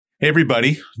Hey,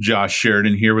 everybody. Josh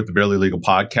Sheridan here with the Barely Legal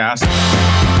Podcast. They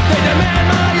demand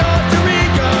my alter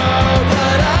ego,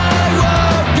 but I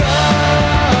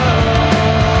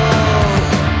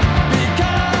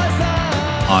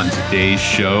won't go. On today's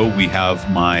show, we have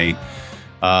my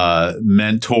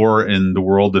mentor in the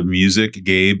world of music,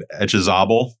 Gabe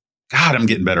Echezabal. God, I'm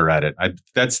getting better at it.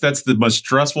 That's the most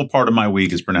stressful part of my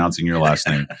week is pronouncing your last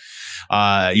name.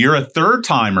 You're a third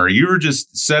timer. You were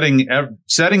just setting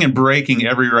and breaking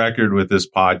every record with this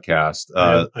podcast.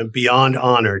 I'm beyond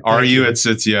honored. Are you?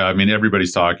 It's yeah. I mean,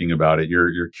 everybody's talking about it.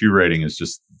 Your Q rating is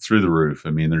just through the roof.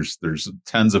 I mean, there's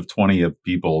tens of 20 of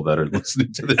people that are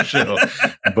listening to the show,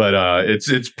 but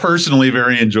it's personally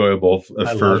very enjoyable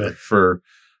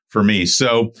for me.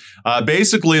 So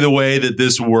basically, the way that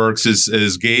this works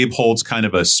is Gabe holds kind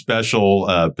of a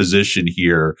special position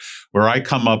here, where I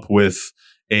come up with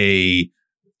a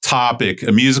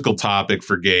musical topic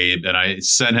for Gabe, and I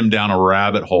sent him down a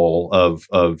rabbit hole of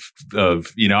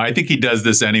I think he does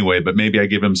this anyway, but maybe I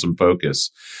give him some focus.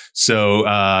 So,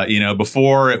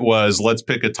 before it was, let's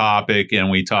pick a topic, and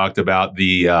we talked about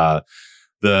the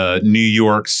New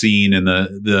York scene in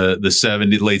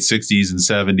the late 60s and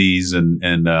 70s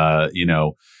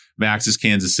and Max's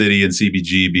Kansas City and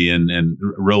CBGB and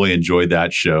really enjoyed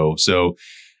that show. So,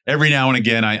 every now and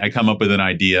again, I come up with an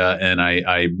idea and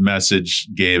I message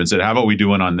Gabe and said, how about we do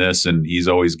one on this? And he's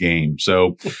always game.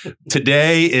 So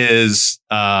today is,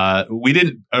 we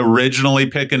didn't originally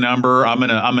pick a number. I'm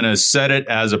going to set it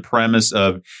as a premise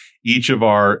of each of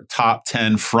our top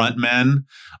 10 frontmen.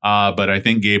 But I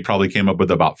think Gabe probably came up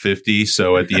with about 50.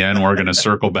 So at the end, we're going to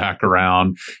circle back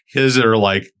around. His are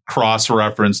like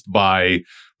cross-referenced by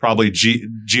probably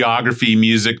geography,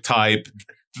 music type,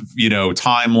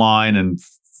 timeline and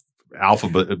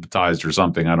alphabetized or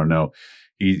something. I don't know.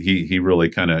 He really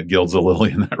kind of gilds a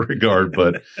lily in that regard,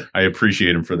 but I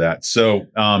appreciate him for that. So,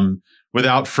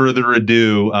 without further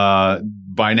ado,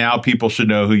 by now people should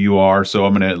know who you are. So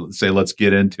I'm going to say, let's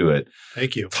get into it.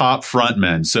 Thank you. Top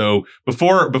frontmen. So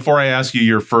before I ask you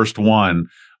your first one,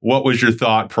 what was your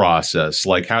thought process?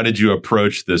 Like, how did you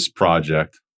approach this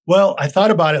project? Well, I thought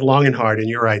about it long and hard, and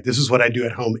you're right. This is what I do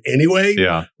at home anyway.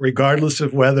 Yeah. Regardless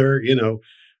of whether,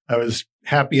 I was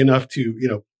happy enough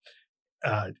to,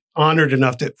 honored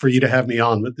enough for you to have me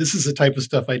on. But this is the type of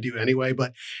stuff I do anyway.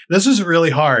 But this is really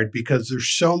hard because there's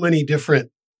so many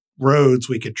different roads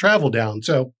we could travel down.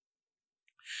 So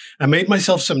I made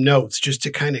myself some notes just to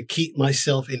kind of keep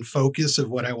myself in focus of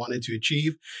what I wanted to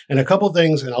achieve. And a couple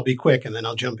things, and I'll be quick and then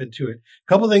I'll jump into it. A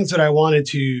couple things that I wanted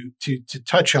to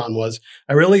touch on was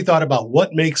I really thought about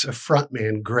what makes a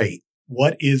frontman great.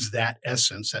 What is that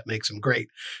essence that makes them great?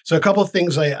 So a couple of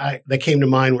things that came to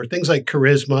mind were things like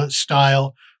charisma,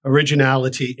 style,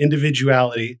 originality,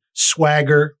 individuality,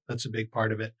 swagger. That's a big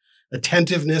part of it.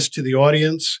 Attentiveness to the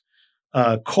audience,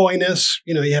 coyness.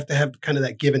 You have to have kind of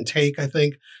that give and take, I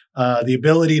think. The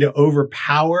ability to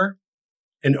overpower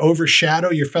and overshadow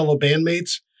your fellow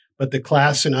bandmates, but the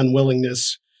class and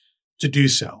unwillingness to do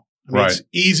so. Right. It's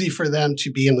easy for them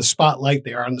to be in the spotlight.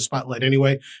 They are in the spotlight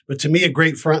anyway. But to me, a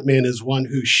great frontman is one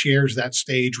who shares that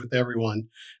stage with everyone.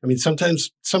 I mean,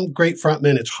 sometimes some great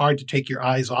frontmen, it's hard to take your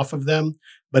eyes off of them.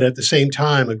 But at the same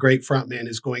time, a great frontman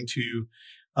is going to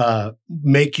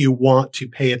make you want to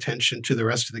pay attention to the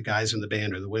rest of the guys in the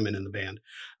band or the women in the band.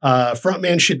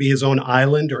 Frontman should be his own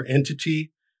island or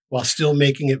entity while still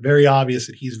making it very obvious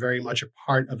that he's very much a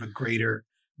part of a greater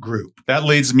group. That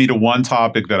leads me to one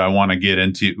topic that I want to get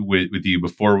into with you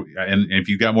before, and if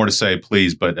you've got more to say,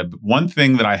 please. But one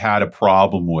thing that I had a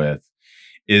problem with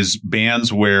is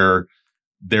bands where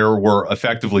there were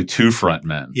effectively two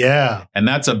frontmen. Yeah. And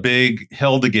that's a big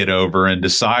hill to get over and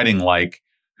deciding like,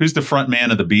 who's the front man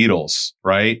of the Beatles,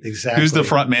 right? Exactly. Who's the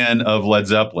front man of Led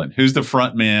Zeppelin? Who's the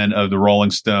front man of the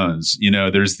Rolling Stones?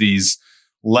 There's these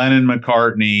Lennon,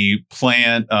 McCartney,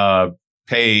 Plant,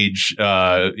 Page,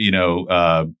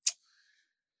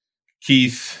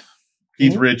 Keith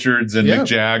Richards and Mick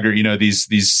Jagger,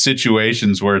 these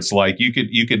situations where it's like you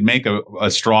could make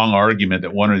a strong argument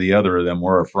that one or the other of them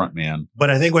were a front man. But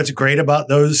I think what's great about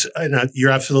those, and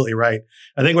you're absolutely right.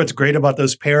 I think what's great about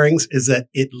those pairings is that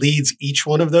it leads each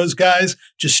one of those guys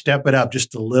to step it up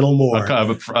just a little more.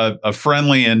 A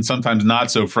friendly and sometimes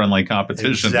not so friendly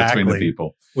competition between the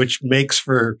people. Which makes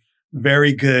for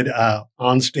very good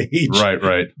onstage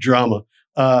drama.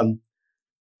 A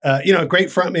great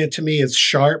frontman to me is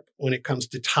sharp when it comes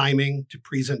to timing, to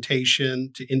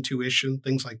presentation, to intuition,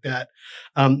 things like that.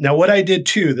 Now, what I did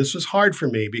too, this was hard for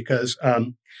me because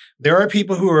there are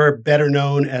people who are better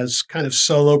known as kind of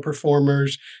solo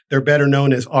performers. They're better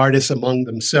known as artists among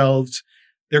themselves.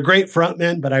 They're great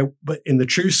frontmen, but in the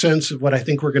true sense of what I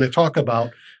think we're going to talk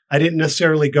about, I didn't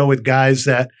necessarily go with guys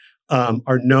that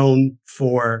are known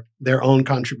for their own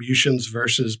contributions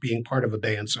versus being part of a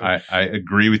band. So I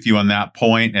agree with you on that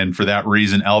point. And for that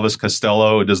reason, Elvis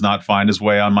Costello does not find his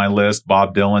way on my list.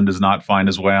 Bob Dylan does not find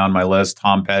his way on my list.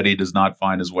 Tom Petty does not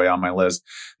find his way on my list.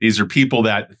 These are people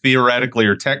that theoretically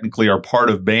or technically are part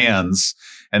of bands,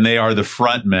 and they are the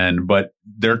front men, but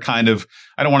they're kind of,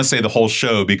 I don't want to say the whole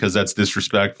show because that's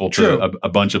disrespectful True. to a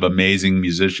bunch of amazing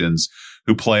musicians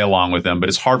who play along with them. But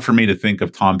it's hard for me to think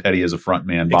of Tom Petty as a front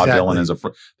man, Bob Exactly. Dylan as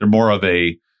they're more of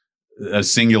a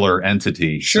singular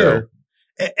entity. Sure.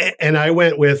 And I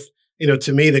went with,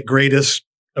 to me, the greatest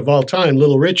of all time,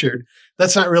 Little Richard.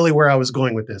 That's not really where I was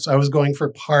going with this. I was going for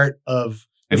part of.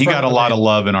 And he got a lot of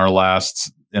love in our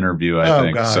last interview, I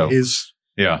think. God. So,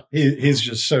 He's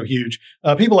just so huge.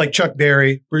 People like Chuck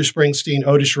Berry, Bruce Springsteen,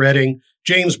 Otis Redding,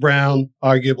 James Brown,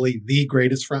 arguably the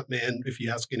greatest frontman, if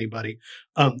you ask anybody.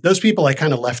 Those people I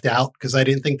kind of left out because I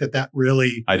didn't think that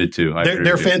really. I did too.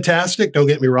 They're fantastic. Don't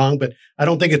get me wrong, but I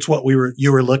don't think it's what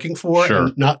you were looking for, Sure.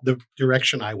 and not the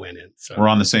direction I went in. So We're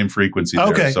on the same frequency there.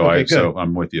 Okay, So okay, good. so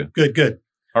I'm with you. good.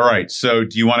 All right. So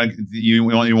do you want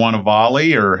to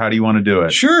volley, or how do you want to do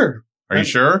it? Sure. Are you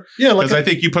sure? Yeah, Because I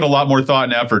think you put a lot more thought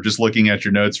and effort just looking at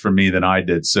your notes from me than I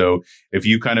did. So if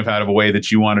you kind of had a way that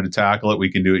you wanted to tackle it,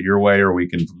 we can do it your way, or we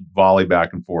can volley back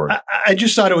and forth. I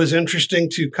just thought it was interesting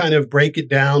to kind of break it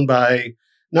down by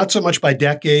not so much by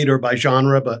decade or by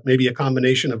genre, but maybe a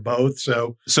combination of both.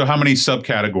 So how many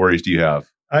subcategories do you have?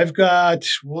 I've got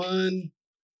 1,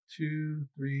 2,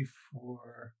 3,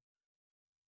 4.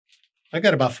 I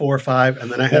got about 4 or 5,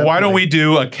 and then I have. Well, why don't we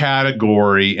do a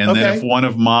category, and then Okay. if one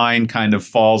of mine kind of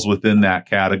falls within that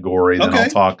category, then Okay. I'll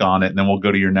talk on it, and then we'll go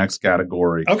to your next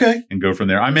category Okay, and go from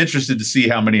there. I'm interested to see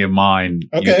how many of mine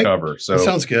Okay. you cover. So that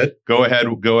sounds good. go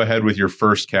ahead with your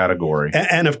first category.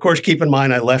 And of course, keep in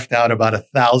mind I left out about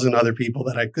 1,000 other people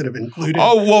that I could have included.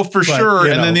 Oh, well, for But, sure.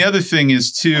 you And then know. the other thing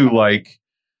is too, like,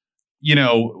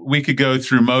 we could go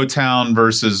through Motown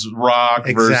versus rock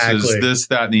versus Exactly. this,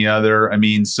 that, and the other. I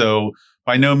mean, so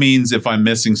by no means, if I'm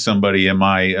missing somebody, am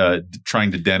I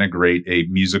trying to denigrate a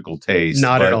musical taste.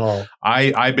 Not But at all.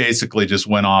 I basically just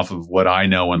went off of what I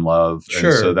know and love. Sure.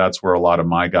 And so that's where a lot of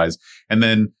my guys, and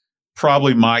then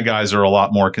probably my guys are a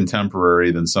lot more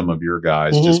contemporary than some of your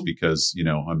guys, Mhm. just because,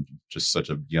 I'm just such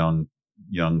a young,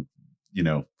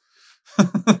 Yeah,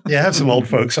 I have some old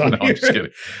folks on No, I'm here. just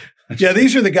kidding. Yeah,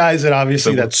 these are the guys that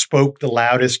obviously So- that spoke the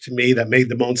loudest to me, that made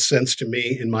the most sense to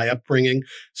me in my upbringing.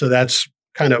 So that's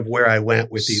kind of where I went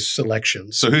with these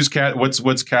selections. So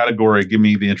what's category? Give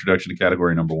me the introduction to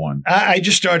category number 1. I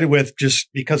just started with, just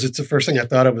because it's the first thing I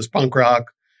thought of was punk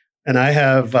rock. And I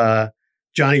have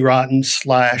Johnny Rotten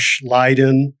 /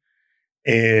 Lydon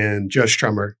and Joe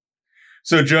Strummer.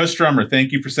 So Joe Strummer,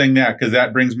 thank you for saying that, because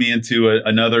that brings me into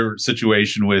another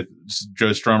situation with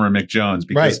Joe Strummer and Mick Jones,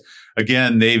 because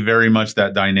again, they very much,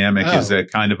 that dynamic is a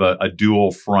kind of a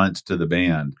dual front to the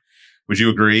band. Would you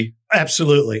agree?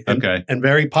 Absolutely. And, Okay. and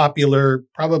very popular,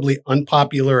 probably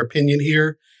unpopular opinion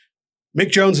here. Mick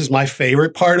Jones is my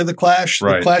favorite part of the Clash.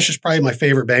 Right. The Clash is probably my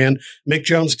favorite band. Mick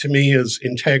Jones to me is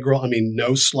integral. I mean,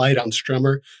 no slight on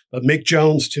Strummer, but Mick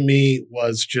Jones to me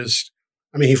was just,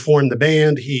 he formed the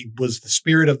band. He was the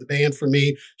spirit of the band for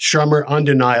me. Strummer,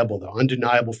 undeniable though,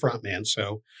 undeniable frontman.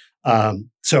 So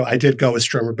I did go with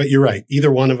Strummer, but you're right.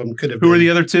 Either one of them could have Who been. are the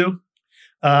other two?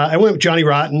 I went with Johnny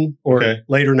Rotten, or Okay.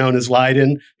 later known as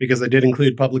Lydon, because I did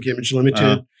include Public Image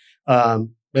Limited.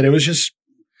 But it was just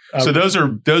So those are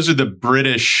the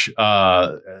British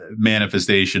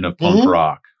manifestation of punk Mhm.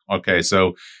 rock. Okay,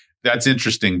 so that's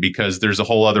interesting because there's a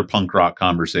whole other punk rock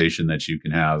conversation that you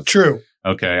can have. true.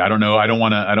 Okay, I don't know. I don't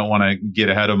want to get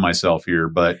ahead of myself here,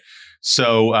 but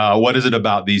so what is it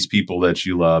about these people that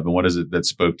you love, and what is it that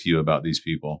spoke to you about these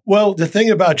people? Well, the thing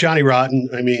about Johnny Rotten,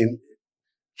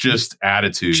 Just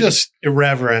attitude, just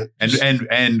irreverent.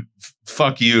 and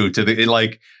fuck you to the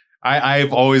like.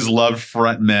 I've always loved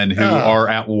frontmen who Oh. are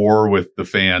at war with the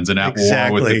fans and at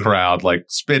war with the Exactly. crowd, like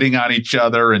spitting on each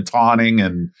other and taunting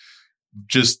and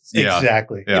just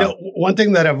Exactly. Yeah. One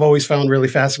thing that I've always found really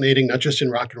fascinating, not just in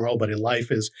rock and roll, but in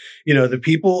life is, the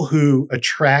people who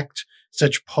attract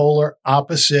such polar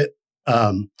opposite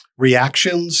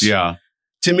reactions, yeah,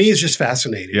 to me is just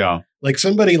fascinating. yeah. Like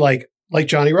somebody like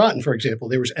Johnny Rotten, for example,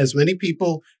 there was as many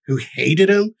people who hated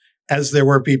him as there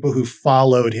were people who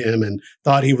followed him and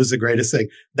thought he was the greatest thing.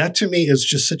 That to me is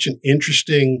just such an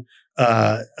interesting,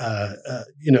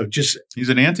 just He's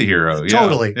an anti-hero. Yeah.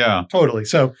 Totally. Yeah. totally.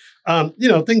 So,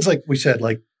 things like we said,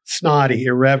 like snotty,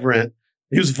 irreverent.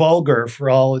 He was vulgar for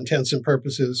all intents and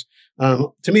purposes.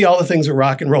 To me, all the things that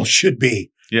rock and roll should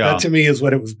be. Yeah. That to me is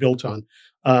what it was built on.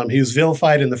 He was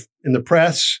vilified in the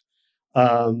press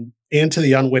and to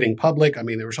the unwitting public. I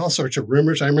mean, there was all sorts of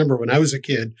rumors. I remember when I was a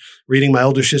kid reading my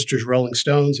older sister's Rolling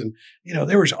Stones, and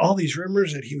there was all these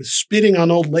rumors that he was spitting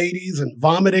on old ladies and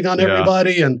vomiting on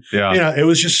everybody, and it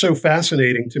was just so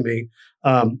fascinating to me.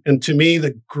 And to me,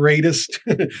 the greatest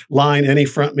line any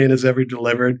frontman has ever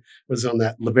delivered was on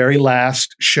that very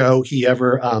last show he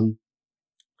ever,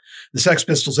 the Sex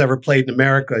Pistols ever played in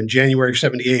America in January of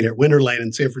 '78 at Winter Lane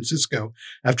in San Francisco.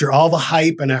 After all the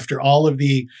hype and after all of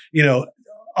the,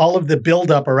 all of the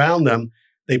buildup around them,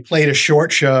 they played a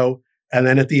short show. And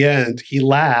then at the end, he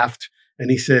laughed and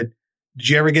he said, "Did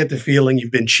you ever get the feeling you've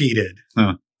been cheated?"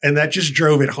 Huh. And that just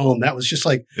drove it home. That was just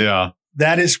like,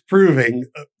 that is proving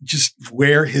just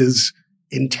where his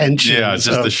intention. Yeah,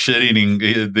 just the shit-eating,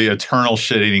 the eternal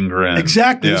shit-eating grin.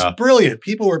 Exactly. It was brilliant.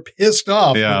 People were pissed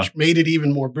off, which made it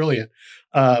even more brilliant.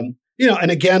 And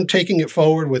again, taking it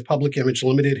forward with Public Image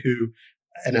Limited, who,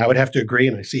 and I would have to agree,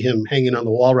 and I see him hanging on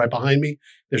the wall right behind me.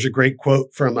 There's a great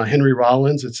quote from Henry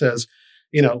Rollins. It says,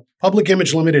 Public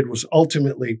Image Limited was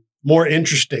ultimately more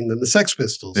interesting than the Sex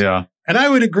Pistols. Yeah. And I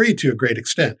would agree to a great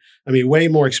extent. I mean, way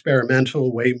more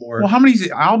experimental, way more. Well, how many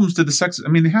albums did the Sex? I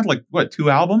mean, they had 2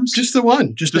 albums? Just the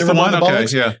one. Just the one. Okay,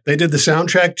 yeah. They did the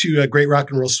soundtrack to Great Rock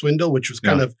and Roll Swindle, which was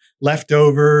kind of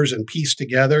leftovers and pieced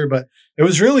together, but it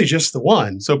was really just the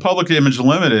one. So Public Image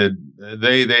Limited,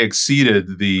 they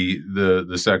exceeded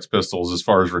the Sex Pistols as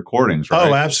far as recordings, right?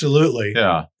 Oh, absolutely.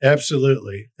 Yeah.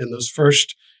 Absolutely. And those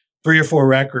first 3 or 4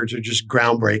 records are just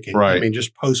groundbreaking. Right. I mean,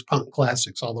 just post-punk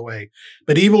classics all the way.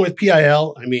 But even with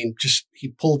PIL, I mean, he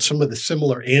pulled some of the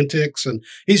similar antics, and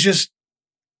he's just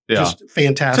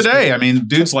fantastic. Today, I mean,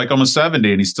 dude's like almost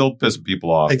 70 and he's still pissing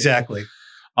people off. Exactly.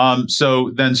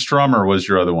 So then Strummer was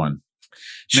your other one.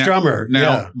 Strummer.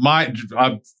 Now my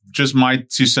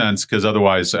 2 cents, because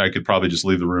otherwise I could probably just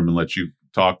leave the room and let you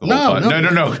talk the whole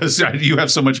time. No, because you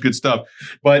have so much good stuff.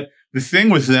 But the thing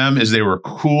with them is they were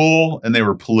cool and they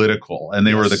were political, and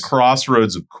they were the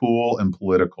crossroads of cool and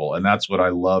political. And that's what I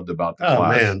loved about the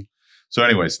class. Man. So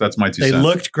anyways, that's my 2 cents. They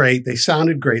looked great. They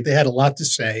sounded great. They had a lot to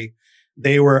say.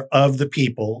 They were of the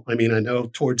people. I mean, I know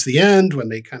towards the end when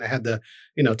they kind of had the,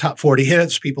 top 40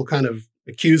 hits, people kind of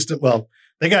accused them. Well,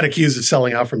 they got accused of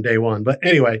selling out from day one. But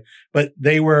anyway,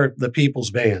 they were the people's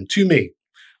band to me.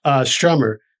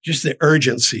 Strummer, just the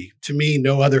urgency. To me,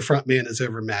 no other frontman has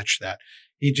ever matched that.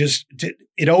 He just,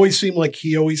 it always seemed like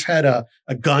he always had a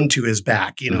gun to his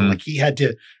back, like he had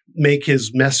to make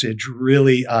his message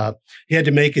really, he had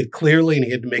to make it clearly and he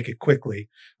had to make it quickly,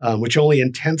 which only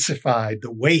intensified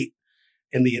the weight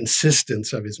and the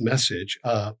insistence of his message.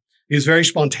 He was very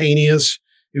spontaneous.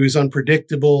 He was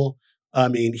unpredictable. I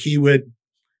mean, he would,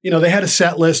 they had a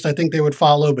set list I think they would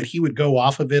follow, but he would go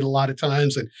off of it a lot of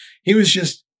times. And he was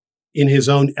just in his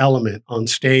own element on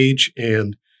stage.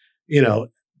 And,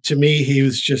 to me, he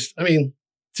was just,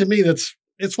 to me,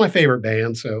 it's my favorite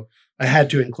band. So I had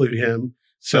to include him.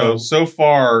 So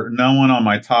far, no one on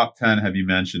my top 10 have you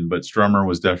mentioned, but Strummer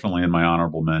was definitely in my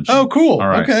honorable mention. Oh, cool. All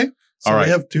right. Okay. So all right.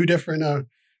 I have 2 different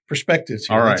perspectives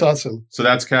here. All right. That's awesome. So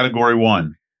that's category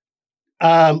 1.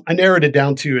 I narrowed it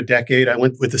down to a decade. I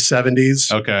went with the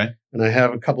 70s. Okay. And I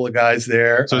have a couple of guys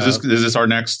there. So is this our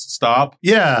next stop?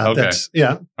 Yeah. Okay.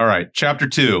 All right. Chapter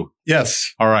 2.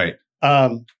 Yes. All right.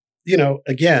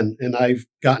 Again, and I've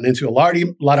gotten into a lot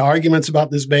of arguments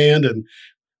about this band, and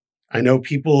I know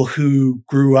people who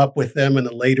grew up with them in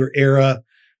the later era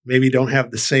maybe don't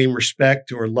have the same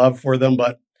respect or love for them,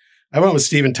 but I went with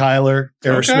Steven Tyler,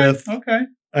 Aerosmith. Okay.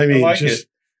 I mean, like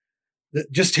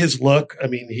just his look. I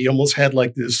mean, he almost had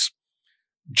like this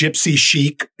gypsy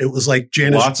chic. It was like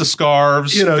Janis. Lots of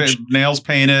scarves, nails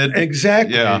painted.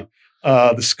 Exactly. Yeah.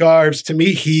 The scarves. To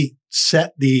me, he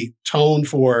set the tone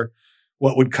for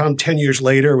what would come 10 years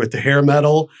later with the hair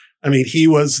metal. I mean, he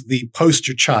was the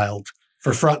poster child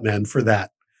for frontmen for that.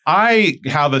 I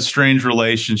have a strange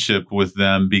relationship with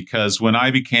them because when I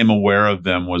became aware of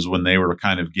them was when they were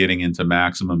kind of getting into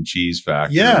Maximum Cheese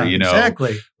Factory,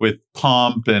 exactly. With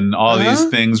Pump and all these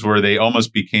things where they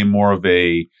almost became more of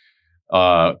a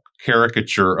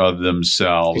caricature of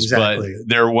themselves. Exactly. But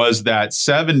there was that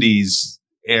 70s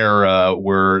era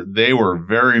where they were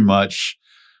very much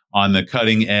on the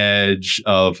cutting edge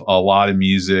of a lot of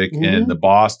music and the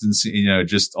Boston scene,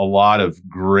 just a lot of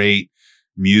great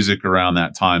music around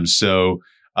that time. So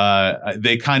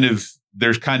there's kind of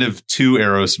 2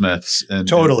 Aerosmiths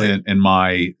in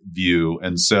my view.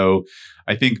 And so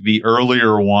I think the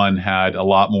earlier one had a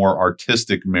lot more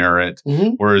artistic merit,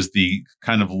 whereas the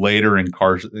kind of later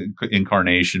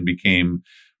incarnation became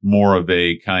more of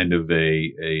a kind of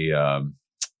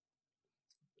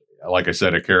like I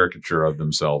said, a caricature of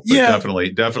themselves. But Yeah.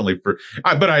 definitely.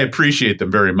 But I appreciate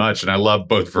them very much, and I love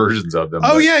both versions of them.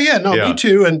 Oh, but, yeah. No, yeah. me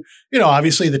too. And,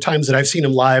 obviously the times that I've seen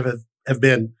him live have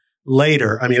been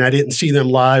later. I mean, I didn't see them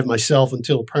live myself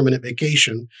until Permanent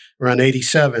Vacation around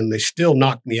 87. They still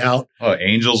knocked me out. Oh,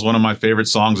 Angel's one of my favorite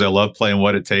songs. I love playing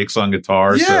What It Takes on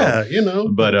guitar. Yeah,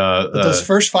 But those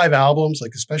first 5 albums,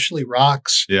 like especially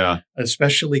Rocks, yeah,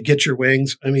 especially Get Your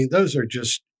Wings. I mean, those are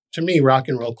just, to me, rock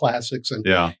and roll classics. And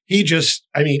yeah. he's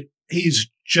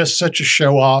just such a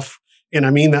show off. And I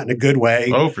mean that in a good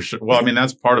way. Oh, for sure. Well, I mean,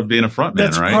 that's part of being a frontman,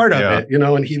 That's right? part of it,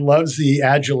 and he loves the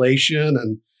adulation.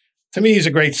 And to me, he's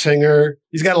a great singer.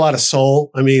 He's got a lot of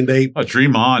soul. I mean,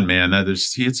 Dream On, man.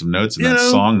 He had some notes in that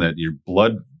song that your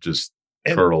blood just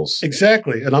curdles.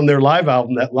 Exactly. And on their live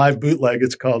album, that live bootleg,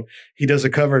 it's called, he does a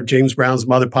cover of James Brown's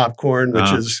Mother Popcorn,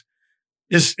 which is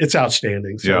it's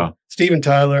outstanding. So Steven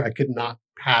Tyler, I could not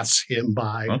pass him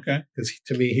by. Okay. Because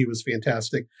to me, he was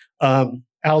fantastic.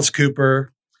 Alice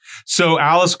Cooper. So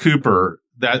Alice Cooper,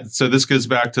 so this goes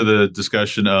back to the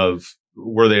discussion of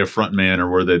were they a front man or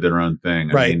were they their own thing?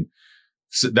 Right. I mean,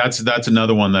 so that's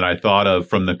another one that I thought of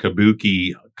from the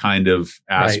kabuki kind of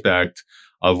aspect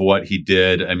of what he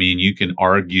did. I mean, you can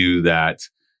argue that,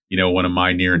 one of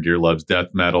my near and dear loves death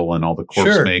metal and all the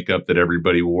corpse makeup that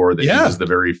everybody wore, that he was the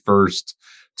very first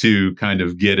to kind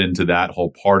of get into that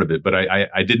whole part of it. But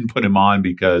I didn't put him on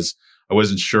because I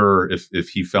wasn't sure if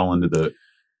he fell into the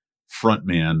front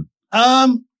man.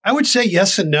 I would say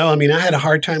yes and no. I mean, I had a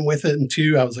hard time with it. And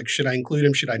 2, I was like, should I include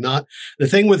him? Should I not? The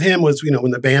thing with him was, when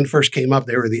the band first came up,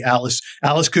 they were the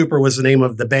Alice Cooper was the name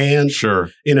of the band. Sure.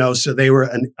 So they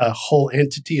were a whole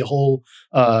entity, a whole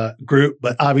group.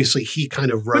 But obviously he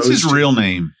kind of rose. What's his real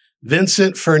name?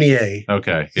 Vincent Fernier.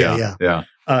 Okay. Yeah.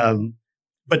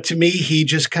 But to me, he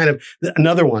just kind of,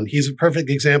 another one, he's a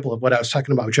perfect example of what I was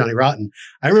talking about with Johnny Rotten.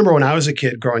 I remember when I was a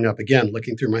kid growing up, again,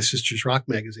 looking through my sister's rock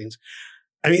magazines.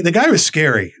 I mean, the guy was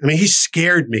scary. I mean, he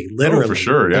scared me, literally. Oh, for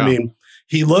sure, yeah. I mean,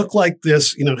 he looked like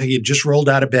this, he had just rolled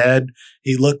out of bed.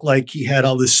 He looked like he had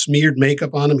all this smeared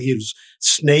makeup on him. He had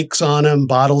snakes on him,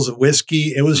 bottles of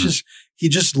whiskey. It was he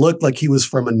just looked like he was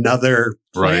from another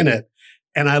planet. Right.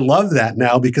 And I love that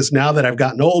now because now that I've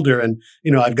gotten older and,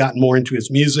 I've gotten more into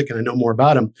his music and I know more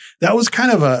about him, that was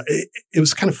kind of it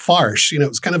was kind of farce. It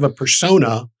was kind of a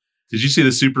persona. Did you see the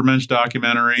Supermensch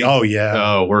documentary? Oh, yeah.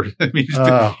 Oh, he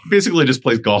basically just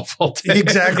plays golf all day.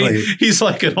 Exactly. I mean, he's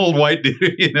like an old white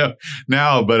dude,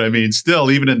 now. But I mean, still,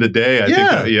 even in today,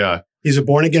 I think, He's a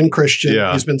born-again Christian.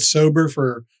 Yeah. He's been sober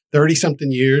for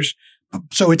 30-something years.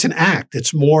 So it's an act.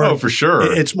 It's more. Oh, for sure.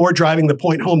 It's more driving the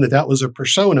point home that was a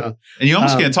persona. And you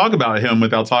almost can't talk about him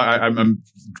without talking. I'm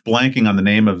blanking on the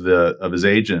name of his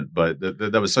agent, but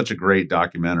that was such a great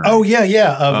documentary. Oh, yeah.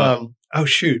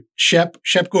 Shep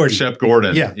Gordon. Shep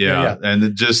Gordon. Yeah. And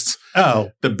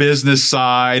the business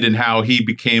side and how he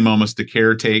became almost a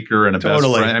caretaker and a best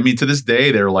friend. I mean, to this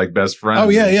day, they're like best friends. Oh,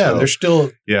 yeah. So,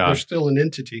 they're still an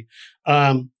entity.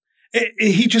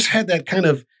 He just had that kind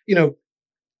of,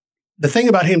 the thing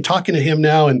about him, talking to him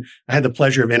now, and I had the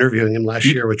pleasure of interviewing him last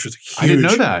year, which was a huge, I didn't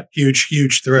know that.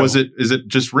 Huge thrill. Is it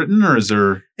just written or is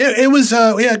there? It was,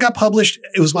 it got published.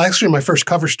 It was actually my first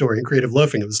cover story in Creative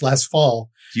Loafing. It was last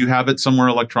fall. Do you have it somewhere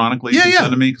electronically? Yeah.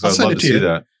 Send to me because I'd love to see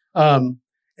that.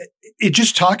 It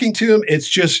just talking to him.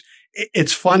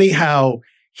 It's funny how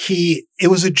it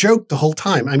was a joke the whole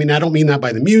time. I mean, I don't mean that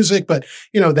by the music, but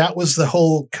that was the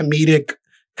whole comedic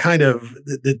kind of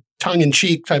the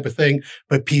tongue-in-cheek type of thing,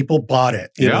 but people bought it.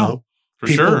 You know,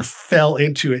 people fell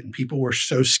into it, and people were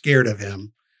so scared of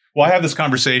him. Well, I have this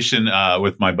conversation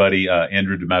with my buddy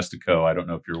Andrew Domestico. I don't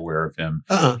know if you're aware of him.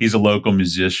 He's a local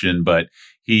musician, but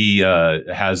he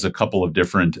has a couple of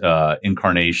different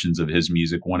incarnations of his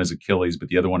music. One is Achilles, but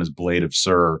the other one is Blade of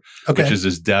Sur, which is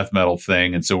his death metal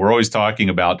thing. And so we're always talking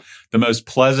about the most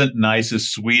pleasant,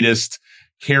 nicest, sweetest,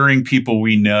 caring people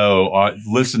we know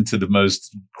listen to the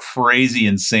most crazy,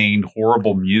 insane,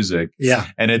 horrible music. Yeah.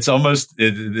 And it's almost,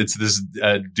 it's this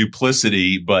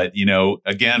duplicity, but,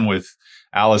 again, with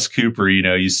Alice Cooper,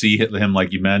 you see him,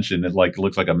 like you mentioned, it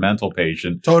looks like a mental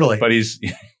patient. Totally. But he's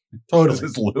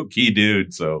this low-key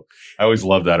dude. So I always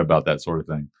love that about that sort of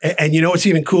thing. And what's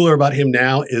even cooler about him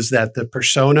now is that the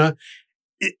persona,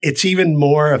 it's even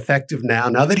more effective now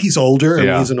that he's older and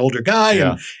he's an older guy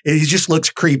and he just looks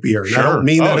creepier. Sure. I don't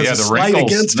mean that as a slight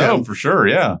against him. No, for sure.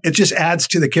 Yeah. It just adds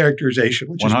to the characterization,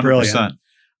 which 100%. Is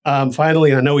brilliant.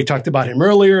 Finally, I know we talked about him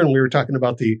earlier and we were talking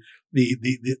about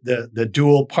the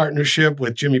dual partnership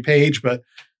with Jimmy Page, but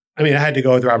I mean, I had to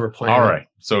go with Robert Plant. All right.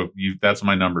 So that's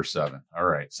my number 7. All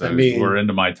right. So we're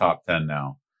into my top 10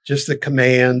 now. Just the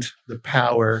command, the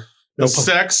power, the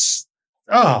sex,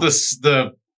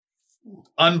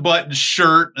 unbuttoned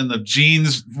shirt and the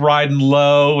jeans riding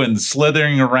low and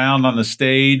slithering around on the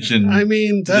stage. And I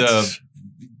mean, that's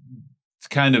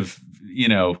kind of,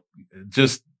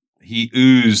 just he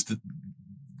oozed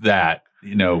that,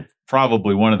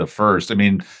 probably one of the first. I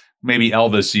mean, maybe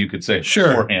Elvis, you could say Sure.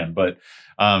 beforehand, but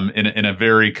in a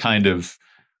very kind of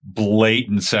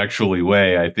blatant sexually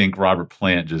way, I think Robert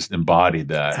Plant just embodied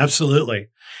that. absolutely.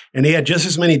 And he had just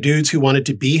as many dudes who wanted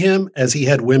to be him as he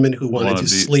had women who wanted to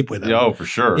sleep with him. Oh, for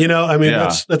sure. I mean,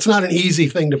 Yeah. that's not an easy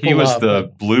thing to pull off. He was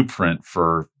the blueprint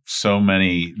for so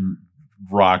many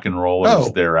rock and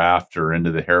rollers thereafter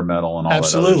into the hair metal and all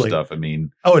that other stuff. I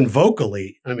mean, and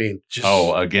vocally,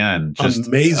 just again, just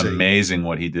amazing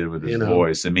what he did with his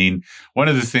voice. I mean, one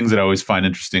of the things that I always find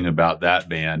interesting about that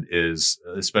band is,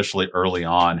 especially early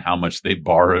on, how much they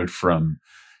borrowed from,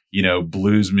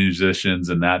 blues musicians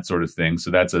and that sort of thing. So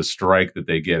that's a strike that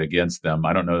they get against them.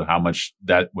 I don't know how much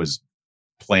that was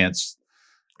Plant's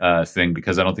thing,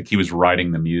 because I don't think he was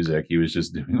writing the music. He was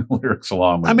just doing the lyrics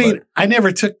along with I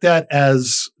never took that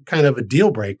as kind of a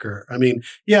deal breaker. I mean,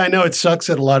 I know it sucks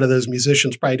that a lot of those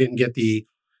musicians probably didn't get the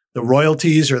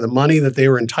royalties or the money that they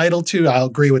were entitled to. I'll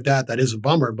agree with that. That is a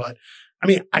bummer. But I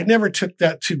mean, I never took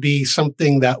that to be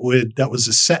something that was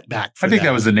a setback for I think them.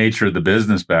 that was the nature of the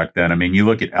business back then. I mean, you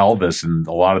look at Elvis and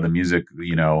a lot of the music,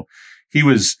 he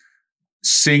was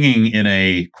singing in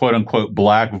a quote unquote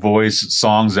black voice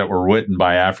songs that were written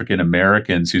by African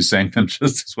Americans who sang them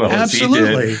just as well as he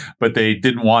did, but they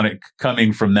didn't want it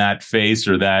coming from that face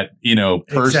or that,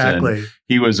 person. Exactly.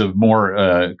 He was a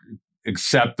more,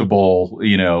 acceptable,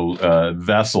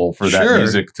 vessel for that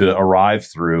music to arrive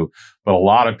through. But a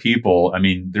lot of people, I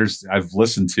mean, I've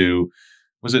listened to,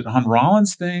 was it Han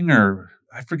Rollins thing or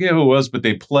I forget who it was, but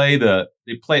they play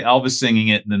Elvis singing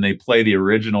it and then they play the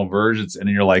original versions. And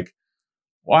then you're like,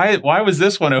 why was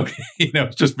this one okay?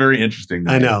 It's just very interesting.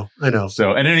 I know.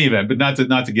 So in any event, but not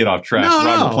to get off track,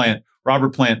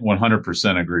 Robert Plant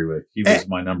 100% agree with. He was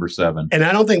my number 7. And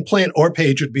I don't think Plant or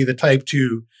Page would be the type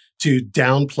to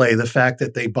downplay the fact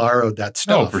that they borrowed that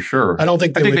stuff. Oh, for sure. I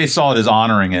think they saw it as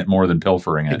honoring it more than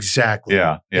pilfering it. Exactly.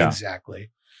 Yeah.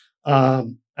 Exactly. I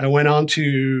went on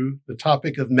to the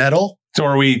topic of metal. So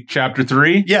are we chapter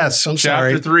 3? Yes, I'm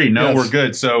sorry. Chapter 3. No, yes. We're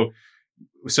good.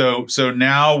 So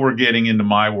now we're getting into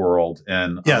my world,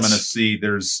 and yes. I'm going to see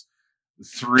there's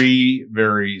 3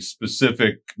 very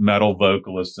specific metal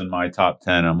vocalists in my top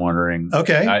 10. I'm wondering.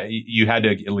 Okay. You had to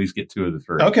at least get 2 of the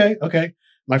 3. Okay.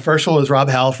 My first one was Rob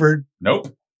Halford.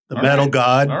 Nope. The Metal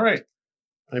God. All right.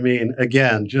 I mean,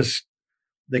 again, just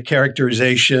the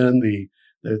characterization,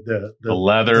 the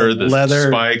leather, the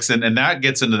spikes, and that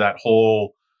gets into that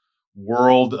whole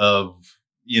world of,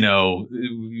 he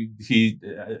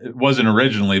it wasn't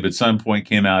originally, but at some point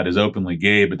came out as openly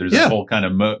gay, but there's a whole kind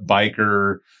of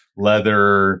biker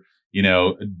leather,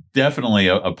 definitely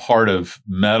a part of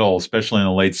metal, especially in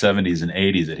the late 70s and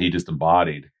 80s that he just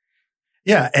embodied.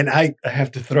 Yeah. And I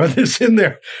have to throw this in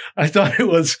there. I thought it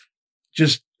was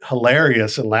just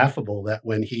hilarious and laughable that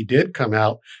when he did come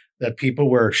out, that people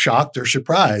were shocked or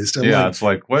surprised. It's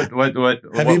like, what?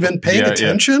 Have you been paying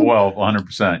attention? Yeah. Well,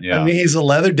 100%. Yeah. I mean, he's a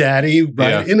leather daddy,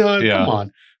 but come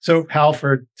on. So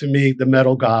Halford, to me, the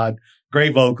Metal God,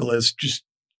 great vocalist, just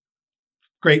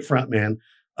great frontman.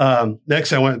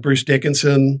 Next, I went with Bruce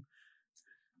Dickinson.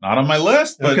 Not on my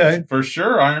list, but for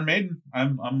sure, Iron Maiden.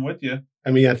 I'm with you. I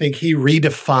mean, I think he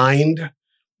redefined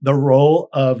the role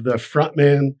of the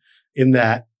frontman in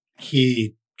that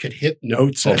he could hit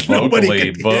notes that nobody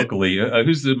could vocally.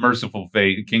 Who's the Merciful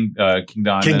Fate? King Diamond.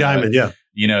 King Diamond, yeah.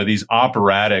 These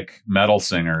operatic metal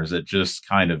singers that just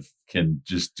kind of can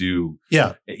just do.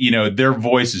 Yeah. Their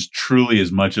voice is truly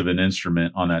as much of an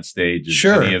instrument on that stage as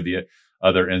any of the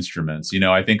other instruments.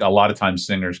 I think a lot of times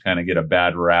singers kind of get a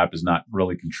bad rap as not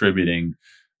really contributing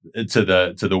to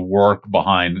the work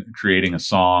behind creating a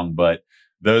song, but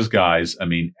those guys, I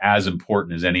mean, as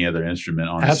important as any other instrument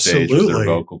on the stage is their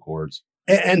vocal cords.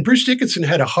 And Bruce Dickinson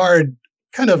had a hard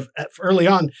kind of early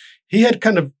on. He had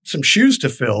kind of some shoes to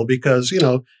fill because,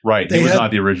 right. He was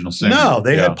not the original singer. No,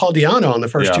 they had Paul Di'Anno on the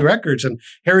first 2 records, and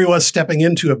here he was stepping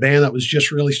into a band that was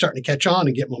just really starting to catch on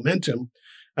and get momentum.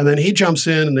 And then he jumps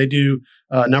in and they do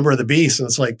Number of the Beast, and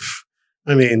it's like,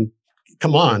 I mean,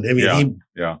 come on. I mean,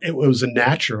 it was a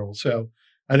natural. So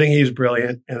I think he's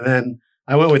brilliant. And then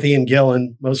I went with Ian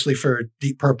Gillan, mostly for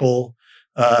Deep Purple,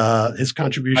 his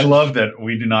contribution. I love that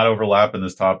we do not overlap in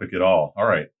this topic at all. All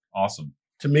right. Awesome.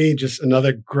 To me, just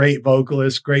another great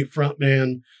vocalist, great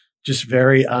frontman, just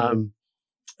very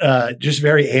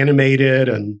animated.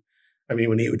 And I mean,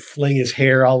 when he would fling his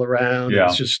hair all around,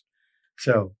 it's just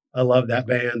so I love that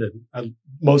band, and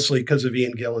mostly because of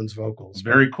Ian Gillan's vocals.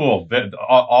 Very cool.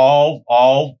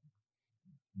 All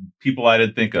people I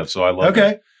didn't think of, so I love Okay,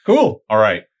 that. cool. All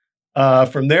right.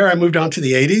 From there, I moved on to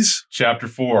the 80s. Chapter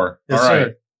 4. Yes, All right.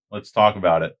 sir. Let's talk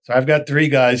about it. So I've got 3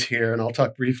 guys here, and I'll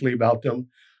talk briefly about them.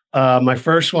 My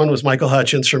first one was Michael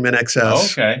Hutchence from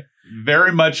NXS. Okay.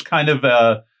 Very much kind of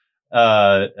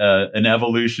an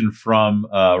evolution from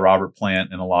Robert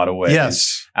Plant in a lot of ways.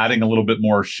 Yes. Adding a little bit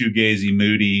more shoegazy,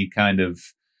 moody kind of,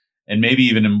 and maybe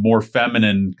even a more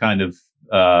feminine kind of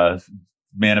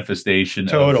manifestation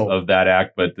of that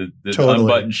act. But the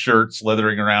unbuttoned shirt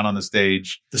slithering around on the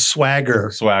stage. The swagger.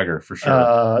 For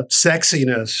sure.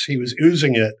 Sexiness. He was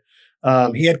oozing it.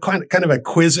 He had kind of a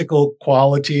quizzical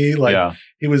quality. Like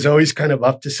he was always kind of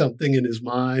up to something in his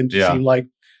mind. Yeah. Seemed like,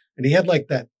 and he had like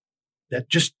that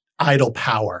just idle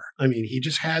power. I mean, he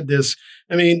just had this.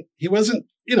 I mean, he wasn't,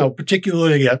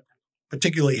 particularly a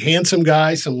particularly handsome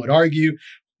guy, some would argue,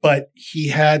 but he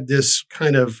had this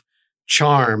kind of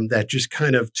charm that just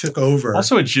kind of took over.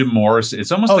 Also a Jim Morrison.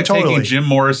 It's almost like taking Jim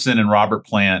Morrison and Robert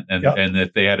Plant and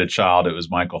if they had a child, it was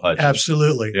Michael Hutchence.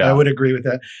 Absolutely. Yeah. I would agree with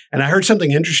that. And I heard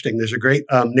something interesting. There's a great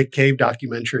Nick Cave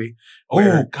documentary.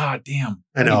 Oh, God damn.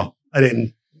 I know. I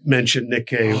didn't mention Nick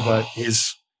Cave, but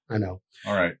I know.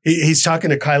 All right. He's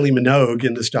talking to Kylie Minogue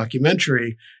in this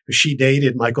documentary. She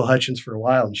dated Michael Hutchence for a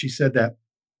while. And she said that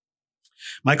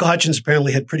Michael Hutchence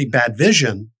apparently had pretty bad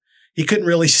vision. He couldn't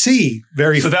really see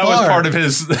very far. So that was part of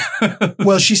his.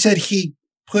 Well, she said he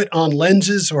put on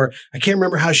lenses, or I can't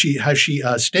remember how she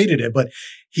stated it, but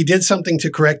he did something to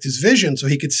correct his vision so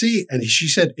he could see. And she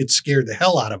said it scared the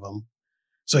hell out of him.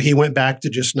 So he went back to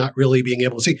just not really being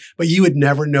able to see. But you would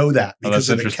never know that because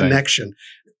of the connection.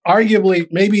 Arguably,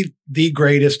 maybe the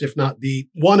greatest, if not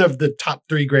one of the top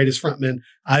 3 greatest frontmen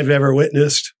I've ever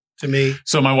witnessed. To me.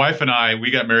 So my wife and I,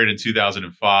 we got married in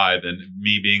 2005, and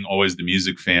me being always the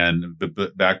music fan,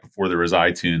 but back before there was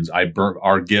iTunes, I burnt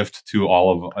our gift to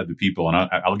all of the people, and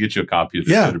I'll get you a copy of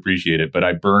this. I'd appreciate it. But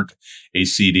I burnt a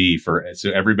CD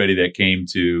so everybody that came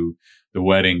to the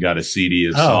wedding got a CD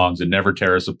of songs, and Never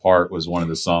Tear Us Apart was one of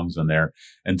the songs on there.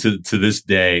 And to this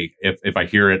day, if I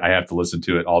hear it, I have to listen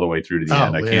to it all the way through to the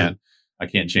end. I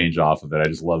can't change off of it. I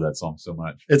just love that song so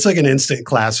much. It's like an instant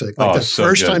classic. Like the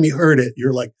first time you heard it,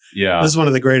 you're like, this is one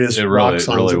of the greatest rock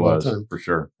songs of all time. For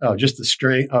sure. Oh, just the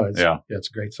string. Oh, it's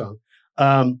a great song.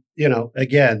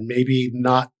 Again, maybe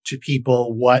not to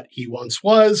people what he once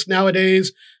was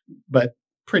nowadays, but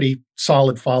pretty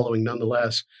solid following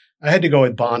nonetheless. I had to go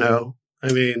with Bono.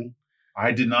 I mean,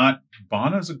 I did not.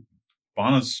 Bono's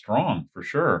strong for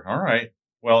sure. All right.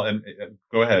 Well, and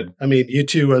go ahead. I mean,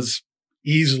 U2 was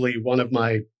easily one of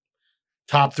my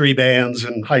top 3 bands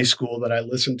in high school that I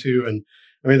listened to. And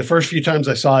I mean, the first few times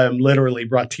I saw him literally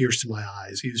brought tears to my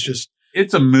eyes.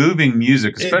 It's a moving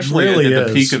music, especially at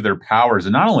the peak of their powers.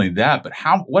 And not only that, but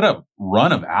what a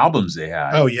run of albums they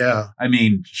had. Oh yeah. I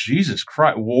mean, Jesus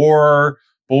Christ, War,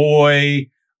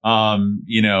 Boy,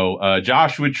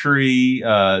 Joshua Tree,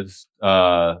 Rattle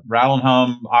and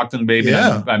Hum, Octung Baby.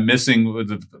 Yeah. I'm missing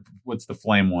what's the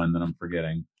Flame one that I'm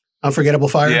forgetting? Unforgettable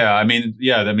Fire. Yeah. I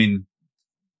mean,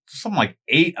 something like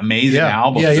 8 amazing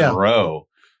albums in a row.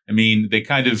 I mean, they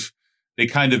kind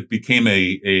of became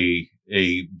a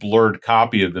blurred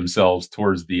copy of themselves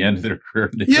towards the end of their career.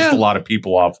 They pissed a lot of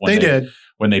people off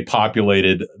when they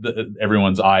populated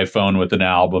everyone's iPhone with an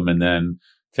album, and then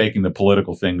taking the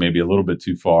political thing maybe a little bit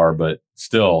too far, but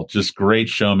still just great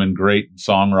showmen, great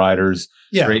songwriters,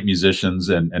 great musicians,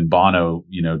 and Bono,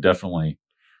 definitely.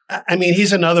 I mean,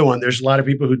 he's another one. There's a lot of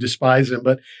people who despise him,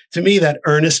 but to me, that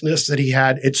earnestness that he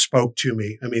had, it spoke to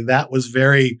me. I mean, that was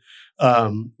very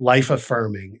life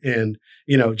affirming. And,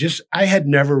 I had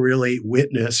never really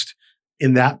witnessed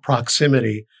in that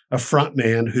proximity a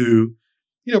frontman who,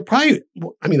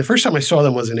 the first time I saw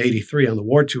them was in '83 on the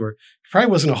War Tour. He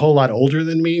probably wasn't a whole lot older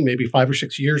than me, maybe 5 or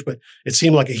 6 years, but it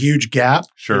seemed like a huge gap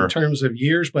in terms of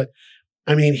years. But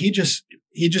I mean, he just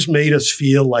made us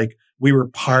feel like we were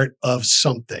part of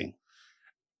something.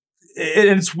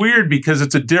 It's weird because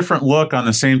it's a different look on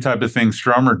the same type of thing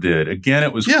Strummer did. Again,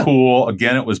 it was cool.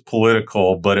 Again, it was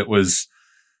political, but it was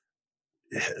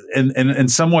in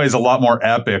some ways a lot more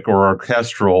epic or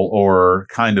orchestral or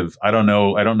kind of, I don't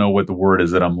know what the word is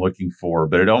that I'm looking for,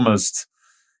 but it almost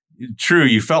true.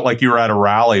 You felt like you were at a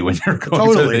rally when you're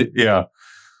going to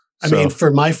I mean,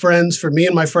 for me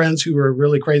and my friends who were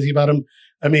really crazy about him,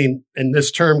 I mean, and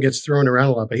this term gets thrown around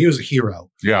a lot, but he was a hero.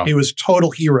 Yeah. He was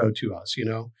total hero to us,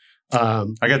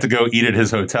 I got to go eat at his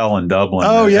hotel in Dublin.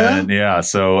 Oh, yeah? And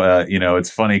so, it's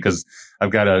funny because I've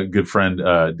got a good friend,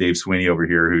 Dave Sweeney over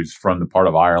here, who's from the part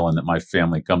of Ireland that my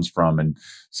family comes from. And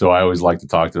so I always like to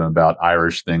talk to him about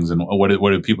Irish things and what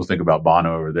do people think about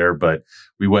Bono over there. But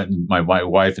we went, and my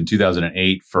wife in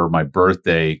 2008 for my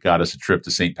birthday got us a trip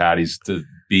to St. Patty's to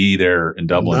be there in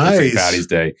Dublin for St. Patty's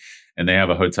Day. And they have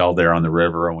a hotel there on the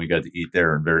river, and we got to eat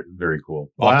there, and very, very cool.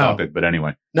 Off topic, but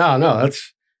anyway. No,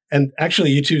 and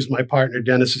actually U2's my partner,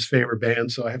 Dennis's favorite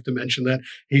band, so I have to mention that.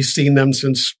 He's seen them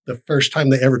since the first time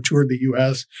they ever toured the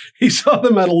U.S. He saw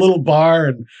them at a little bar,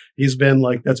 and he's been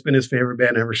like, that's been his favorite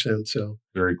band ever since. So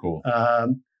very cool.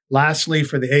 Lastly,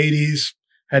 for the 80s,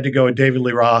 had to go with David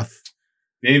Lee Roth.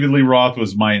 David Lee Roth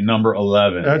was my number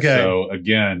 11. Okay. So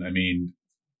again, I mean,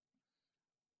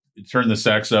 turn the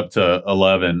sex up to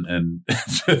 11 and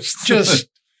just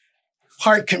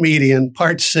part comedian,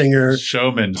 part singer,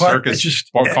 showman, circus,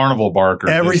 carnival barker,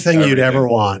 everything you'd ever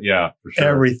want. Yeah, for sure.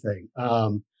 Everything.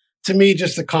 To me,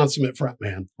 just a consummate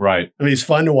frontman. Right. I mean, he's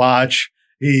fun to watch.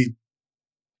 He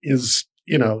is,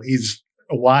 he's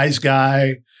a wise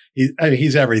guy.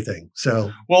 He's everything.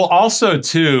 So, well, also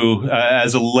too,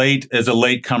 as a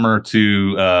late comer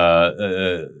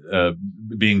to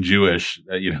being Jewish,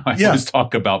 I always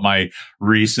talk about my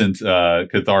recent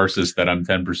catharsis that I'm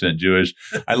 10% Jewish.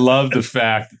 I love the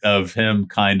fact of him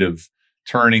kind of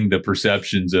turning the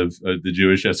perceptions of the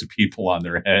Jewish as a people on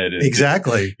their head. And,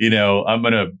 exactly. I'm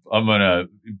gonna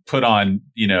put on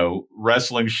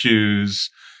wrestling shoes,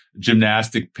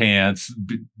 gymnastic pants,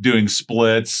 doing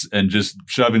splits, and just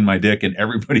shoving my dick in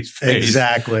everybody's face.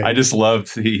 Exactly. I just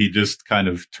loved he just kind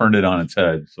of turned it on its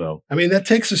head. So I mean, that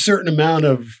takes a certain amount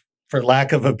of, for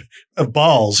lack of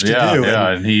balls to do. Yeah,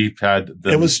 and he had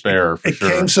the spare. For sure.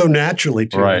 It came so naturally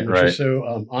to him, which right. is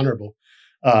so honorable,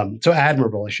 so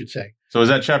admirable, I should say. So was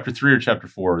that chapter 3 or chapter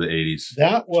 4 of the 80s?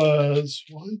 That was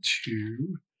 1,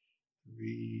 2,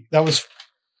 3. That was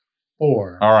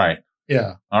 4. All right.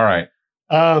 Yeah. All right.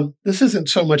 This isn't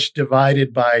so much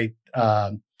divided by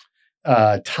time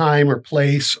or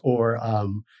place or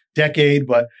decade,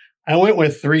 but I went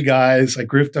with 3 guys. I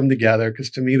grouped them together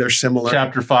because to me they're similar.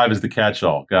 Chapter 5 is the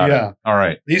catch-all. Got it. All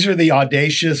right. These are the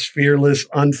audacious, fearless,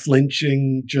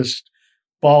 unflinching, just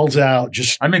balls out.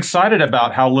 I'm excited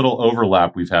about how little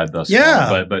overlap we've had thus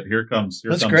far. But here comes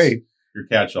great. Your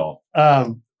catch-all.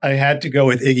 I had to go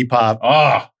with Iggy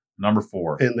Pop. Number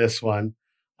 4 in this one.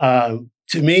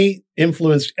 To me,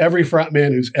 influenced every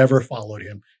frontman who's ever followed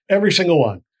him. Every single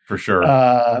one. For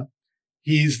sure.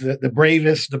 He's the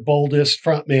bravest, the boldest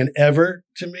frontman ever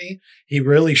to me. He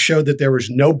really showed that there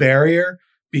was no barrier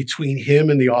between him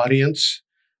and the audience.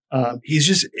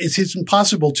 It's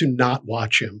impossible to not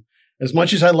watch him. As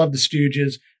much as I love the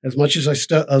Stooges, as much as I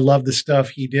love the stuff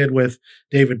he did with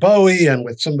David Bowie and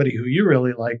with somebody who you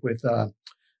really like with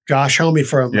Josh Homme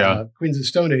from Queens of the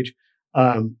Stone Age,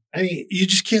 I mean, you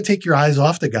just can't take your eyes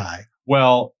off the guy.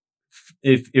 Well,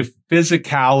 if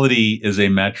physicality is a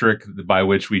metric by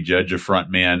which we judge a front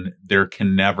man,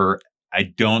 I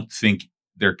don't think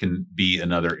there can be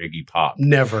another Iggy Pop.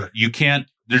 Never. You can't,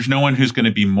 there's no one who's going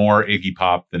to be more Iggy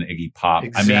Pop than Iggy Pop.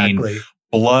 Exactly. I mean,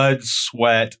 blood,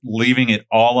 sweat, leaving it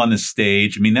all on the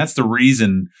stage. I mean, that's the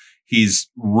reason he's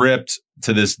ripped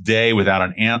to this day without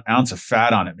an ounce of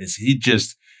fat on him, is he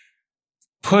just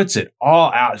puts it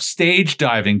all out, stage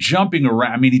diving, jumping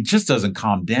around. I mean, he just doesn't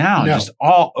calm down, just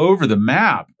all over the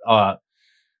map.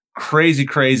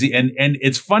 Crazy. And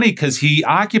it's funny because he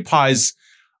occupies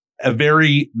a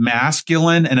very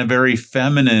masculine and a very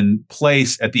feminine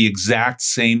place at the exact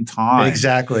same time.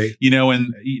 Exactly.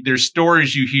 And there's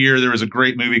stories you hear. There was a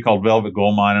great movie called Velvet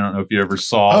Goldmine. I don't know if you ever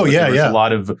saw. Oh, yeah, there was a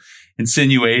lot of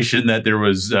insinuation that there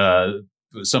was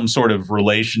some sort of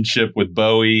relationship with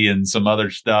Bowie and some other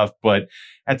stuff. But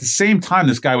at the same time,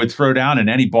 this guy would throw down in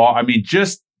any ball. I mean,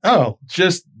 just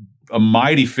a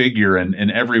mighty figure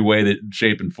in every way,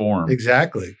 shape, and form.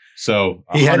 Exactly. So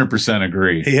 100%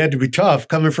 agree. He had to be tough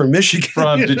coming from Michigan.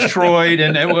 From Detroit.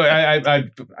 And I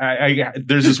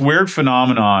there's this weird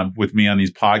phenomenon with me on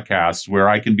these podcasts where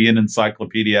I can be an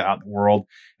encyclopedia out in the world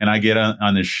and I get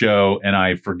on this show and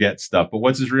I forget stuff. But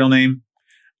what's his real name?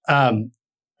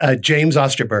 James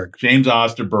Osterberg. James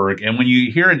Osterberg. And when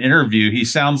you hear an interview, he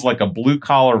sounds like a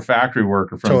blue-collar factory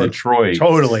worker from Detroit.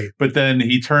 Totally. But then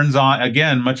he turns on,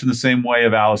 again, much in the same way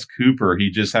of Alice Cooper.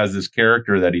 He just has this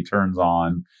character that he turns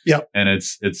on. Yep. And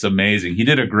it's amazing. He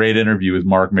did a great interview with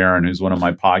Mark Maron, who's one of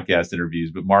my podcast interviews.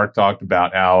 But Mark talked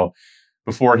about how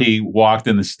before he walked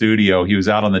in the studio, he was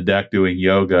out on the deck doing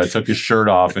yoga, took his shirt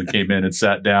off and came in and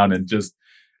sat down and just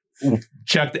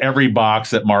checked every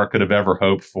box that Mark could have ever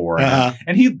hoped for.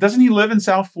 And he doesn't he live in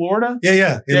South Florida?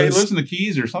 Yeah. He lives in the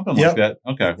Keys or something like that.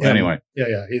 Okay. Well, anyway.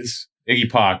 Yeah. He's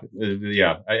Iggy Pop.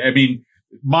 I mean,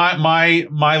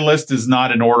 my list is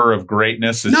not in order of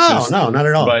greatness. It's No, not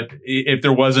at all. But if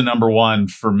there was a number one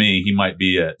for me, he might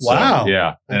be it. So, Wow.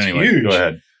 yeah. That's Anyway, huge. go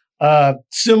ahead.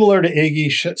 Similar to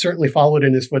Iggy, certainly followed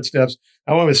in his footsteps.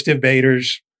 I went with Stiv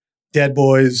Bators, Dead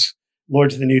Boys,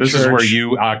 Lords of the New This Church. is where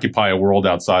you occupy a world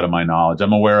outside of my knowledge.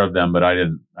 I'm aware of them, but I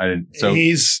didn't. So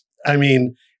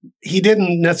He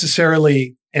didn't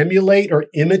necessarily emulate or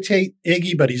imitate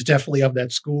Iggy, but he's definitely of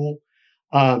that school.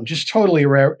 Just totally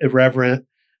irreverent,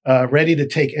 ready to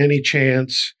take any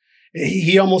chance.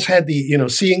 He almost had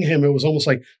seeing him, it was almost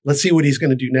like, let's see what he's going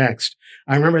to do next.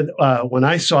 I remember when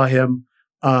I saw him,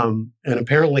 and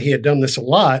apparently he had done this a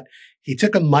lot, he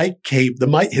took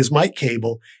his mic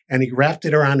cable, and he wrapped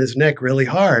it around his neck really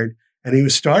hard, and he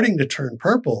was starting to turn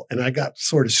purple. And I got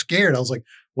sort of scared. I was like,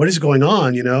 what is going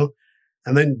on,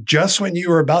 And then just when you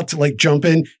were about to like jump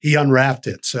in, he unwrapped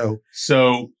it. So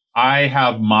I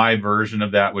have my version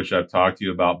of that, which I've talked to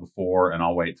you about before, and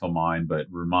I'll wait till mine, but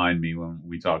remind me when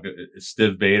we talk.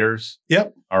 Stiv Bators?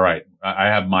 Yep. All right. I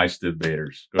have my Stiv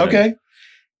Bators. Go okay. ahead.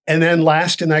 And then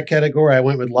last in that category, I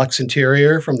went with Lux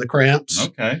Interior from the Cramps.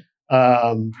 Okay.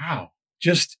 Wow.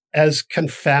 Just as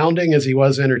confounding as he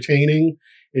was entertaining.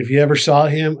 If you ever saw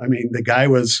him, the guy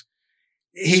was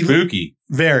spooky.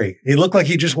 He looked like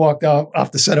he just walked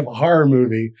off the set of a horror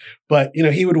movie, but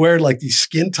he would wear like these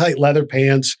skin tight leather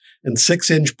pants and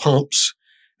 6-inch pumps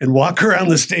and walk around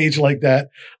the stage like that.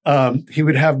 He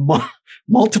would have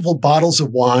multiple bottles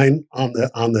of wine on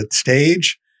the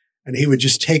stage, and he would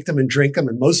just take them and drink them.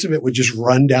 And most of it would just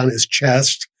run down his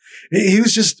chest. He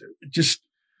was just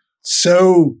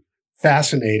so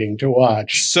fascinating to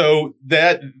watch. So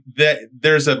that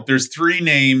there's three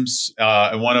names,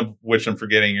 and one of which I'm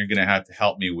forgetting. You're going to have to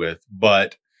help me with,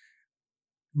 but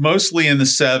mostly in the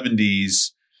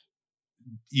 70s,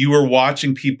 you were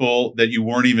watching people that you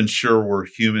weren't even sure were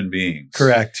human beings.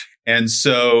 Correct. And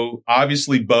so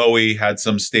obviously Bowie had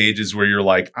some stages where you're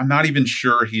like, I'm not even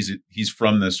sure he's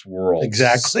from this world.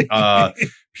 Exactly.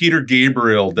 Peter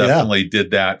Gabriel definitely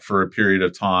did that for a period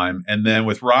of time. And then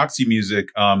with Roxy Music,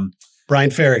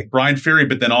 Brian Ferry,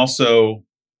 but then also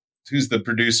who's the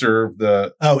producer of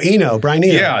the Brian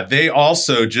Eno. Yeah, they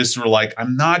also just were like,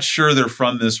 I'm not sure they're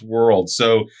from this world.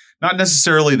 So not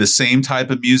necessarily the same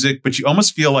type of music, but you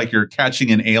almost feel like you're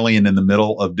catching an alien in the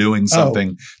middle of doing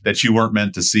something that you weren't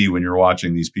meant to see when you're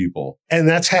watching these people. And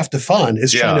that's half the fun,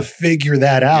 is trying to figure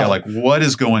that out. Yeah, like what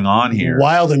is going on here?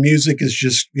 While the music is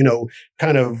just,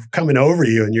 kind of coming over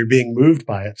you and you're being moved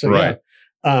by it. So right.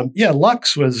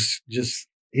 Lux was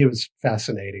he was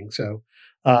fascinating. So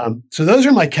those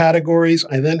are my categories.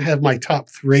 I then have my top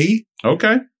 3.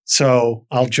 Okay. So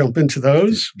I'll jump into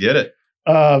those. Get it.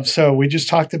 So we just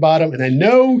talked about him, and I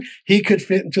know he could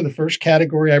fit into the first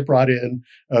category I brought in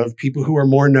of people who are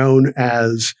more known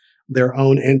as their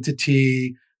own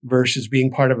entity versus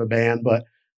being part of a band. But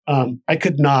I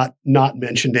could not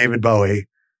mention David Bowie.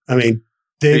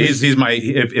 He's my,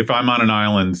 if I'm on an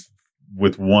island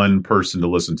with one person to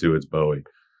listen to, it's Bowie.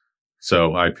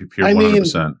 So I hear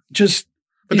 100%.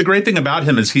 But the great thing about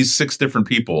him is he's 6 different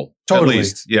people. Totally. At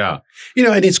least. Yeah.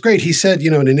 And it's great. He said,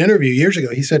 in an interview years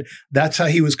ago, he said that's how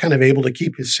he was kind of able to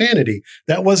keep his sanity.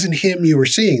 That wasn't him you were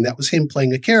seeing. That was him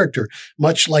playing a character,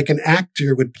 much like an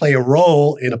actor would play a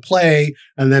role in a play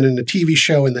and then in a TV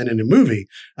show and then in a movie.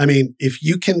 If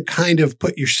you can kind of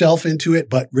put yourself into it,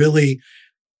 but really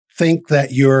think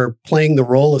that you're playing the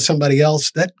role of somebody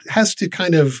else, that has to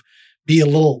kind of be a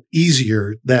little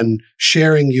easier than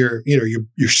sharing your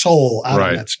soul out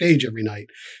on that stage every night.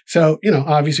 So,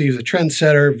 obviously he's a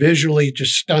trendsetter, visually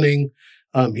just stunning.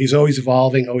 He's always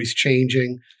evolving, always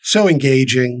changing, so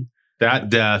engaging. That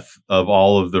death of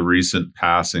all of the recent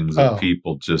passings of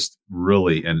people just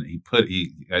really, and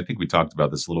I think we talked about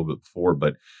this a little bit before,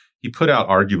 but he put out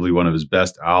arguably one of his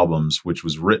best albums, which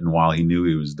was written while he knew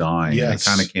he was dying. Yes. It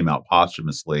kind of came out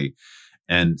posthumously.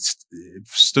 And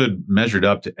measured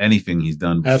up to anything he's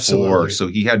done before. Absolutely. So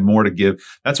he had more to give.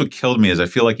 That's what killed me, is I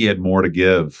feel like he had more to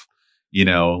give,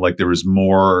 like there was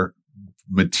more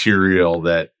material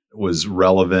that was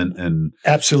relevant and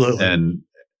absolutely. And,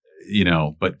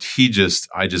 but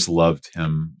I just loved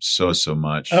him so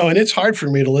much. Oh, and it's hard for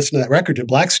me to listen to that record, to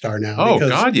Black Star now. Oh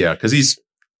God. Yeah. Cause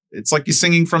it's like he's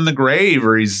singing from the grave,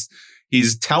 or he's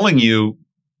telling you,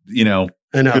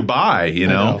 I know.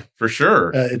 Goodbye, for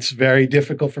sure. It's very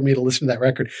difficult for me to listen to that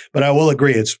record, but I will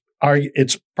agree. It's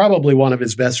probably one of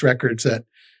his best records that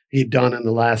he'd done in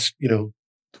the last,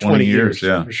 20 years.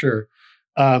 Yeah, for sure.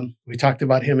 We talked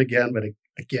about him again, but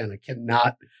again, I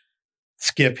cannot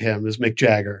skip him as Mick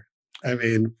Jagger.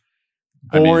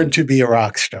 Born to be a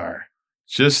rock star.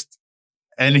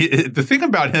 The thing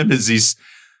about him is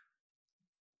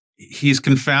he's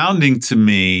confounding to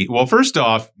me. Well, first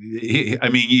off, I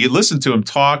mean, you listen to him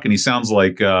talk and he sounds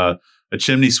like a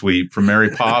chimney sweep from Mary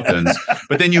Poppins.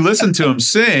 But then you listen to him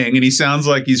sing and he sounds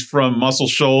like he's from Muscle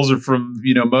Shoals or from,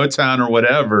 Motown or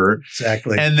whatever.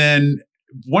 Exactly. And then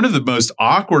one of the most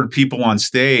awkward people on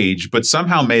stage, but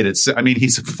somehow made it. I mean,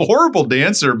 he's a horrible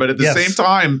dancer, but at the same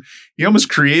time, he almost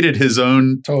created his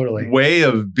own way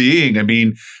of being. I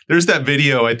mean, there's that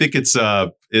video. I think it's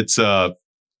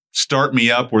Start Me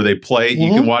Up where they play.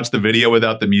 You can watch the video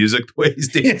without the music, the way he's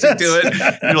dancing to it.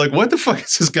 And you're like, what the fuck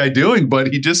is this guy doing? But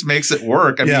he just makes it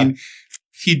work. I mean,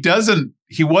 he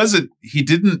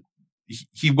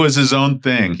was his own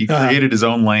thing. He created his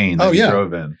own lane that he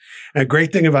drove in. And a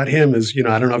great thing about him is,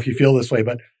 I don't know if you feel this way,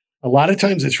 but a lot of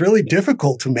times it's really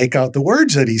difficult to make out the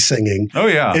words that he's singing. Oh,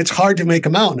 yeah. It's hard to make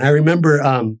them out. And I remember,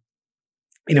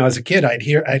 as a kid,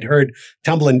 I'd heard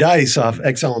Tumbling Dice off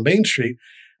XL on Main Street.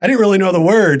 I didn't really know the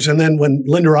words. And then when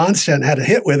Linda Ronstadt had a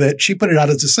hit with it, she put it out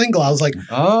as a single. I was like,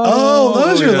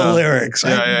 those are the lyrics. I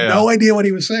had no idea what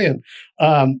he was saying.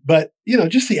 But,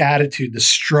 just the attitude, the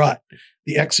strut,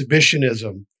 the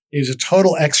exhibitionism. He was a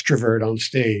total extrovert on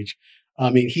stage. I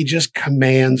mean, he just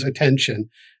commands attention.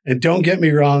 And don't get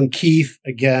me wrong, Keith,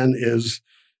 again, is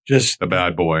just a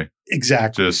bad boy.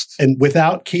 Exactly. And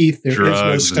without Keith, there is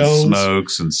no Stones. And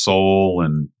smokes and soul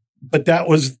and... But that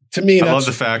was, to me, I love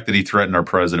the fact that he threatened our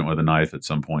president with a knife at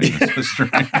some point in his history.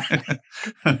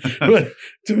 But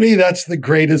to me, that's the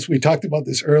greatest. We talked about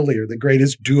this earlier, the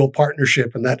greatest dual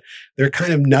partnership, and that they're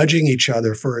kind of nudging each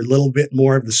other for a little bit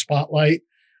more of the spotlight.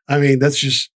 I mean, that's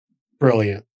just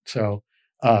brilliant. So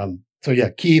yeah,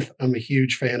 Keith, I'm a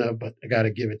huge fan of, but I got to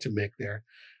give it to Mick there.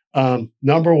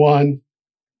 Number one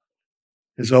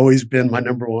has always been my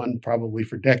number one, probably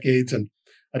for decades, and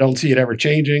I don't see it ever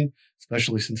changing,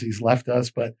 especially since he's left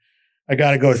us, but I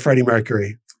got to go with Freddie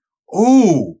Mercury.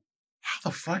 Ooh, how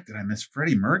the fuck did I miss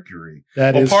Freddie Mercury?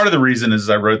 Part of the reason is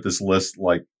I wrote this list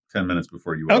like 10 minutes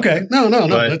before you. Okay. No.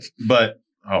 I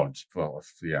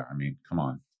mean, come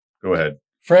on, go ahead.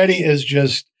 Freddie is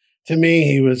just, to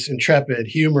me, he was intrepid,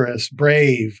 humorous,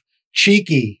 brave,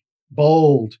 cheeky,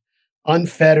 bold,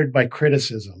 unfettered by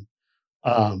criticism.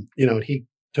 He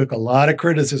took a lot of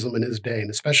criticism in his day, and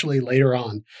especially later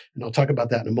on. And I'll talk about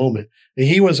that in a moment. And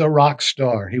he was a rock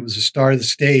star. He was a star of the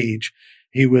stage.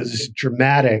 He was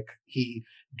dramatic. He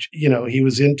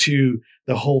was into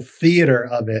the whole theater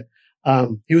of it.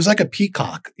 He was like a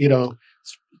peacock,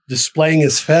 displaying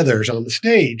his feathers on the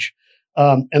stage.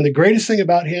 And the greatest thing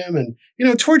about him, and,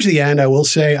 towards the end, I will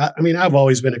say, I've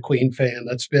always been a Queen fan.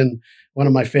 That's been one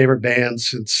of my favorite bands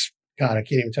since, God, I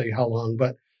can't even tell you how long,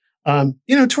 but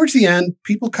towards the end,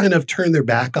 people kind of turned their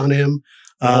back on him.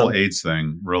 The whole AIDS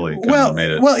thing really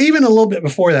made it. Well, even a little bit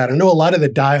before that, I know a lot of the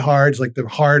diehards, like the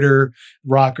harder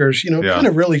rockers, kind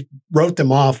of really wrote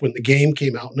them off when the Game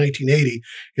came out in 1980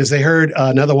 because they heard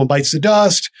Another One Bites the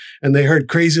Dust and they heard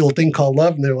Crazy Little Thing Called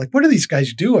Love. And they're like, what are these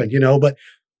guys doing? But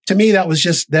to me, that was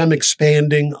just them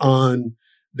expanding on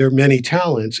their many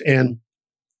talents. And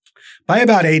by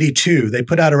about 82, they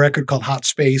put out a record called Hot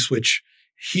Space, which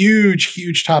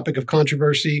huge topic of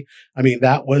controversy. I mean,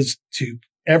 that was, to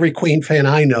every Queen fan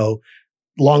I know,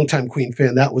 longtime Queen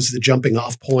fan, that was the jumping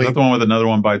off point. Was that the one with Another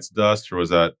One Bites the Dust, or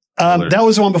was that? That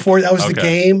was the one before. That was the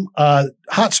Game.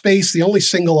 Hot Space, the only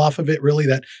single off of it really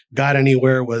that got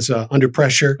anywhere was Under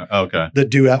Pressure. The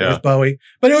duet with Bowie.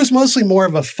 But it was mostly more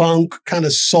of a funk kind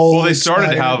of soul. Well, they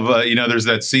started to have, there's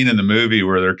that scene in the movie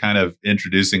where they're kind of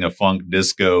introducing a funk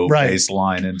disco bass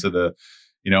line into the,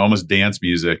 almost dance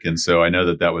music. And so I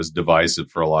know that was divisive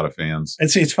for a lot of fans.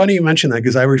 And see, it's funny you mentioned that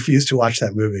because I refused to watch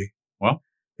that movie. Well,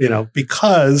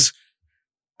 because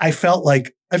I felt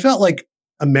like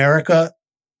America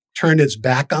turned its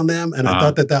back on them. And I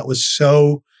thought that was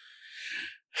so,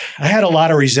 I had a lot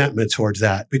of resentment towards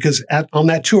that because on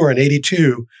that tour in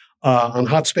 82, on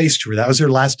Hot Space Tour, that was their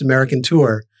last American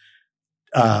tour.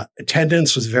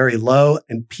 Attendance was very low,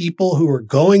 and people who were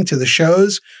going to the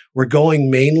shows were going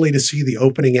mainly to see the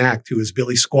opening act, who was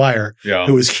Billy Squier,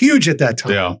 who was huge at that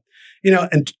time.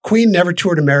 And Queen never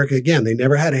toured America again. They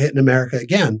never had a hit in America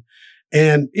again.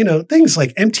 And, things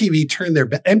like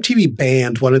MTV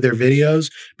banned one of their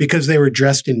videos because they were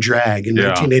dressed in drag in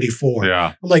 1984.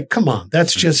 I'm like, come on,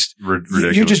 that's just,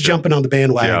 you're just jumping on the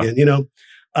bandwagon,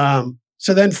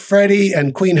 So then Freddie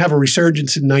and Queen have a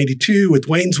resurgence in 92 with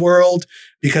Wayne's World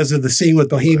because of the scene with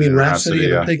Bohemian Rhapsody.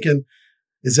 And I'm thinking,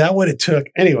 is that what it took?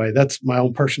 Anyway, that's my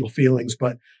own personal feelings.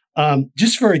 But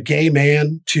just for a gay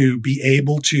man to be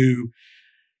able to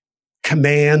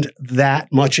command that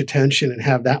much attention and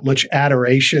have that much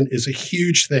adoration is a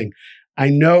huge thing. I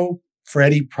know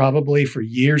Freddie probably for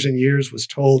years and years was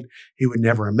told he would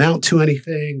never amount to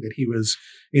anything, that he was,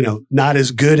 not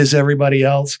as good as everybody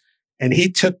else. And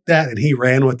he took that and he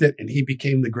ran with it and he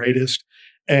became the greatest.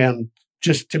 And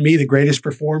just to me, the greatest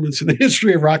performance in the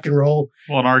history of rock and roll.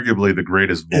 Well, and arguably the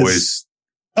greatest voice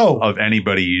of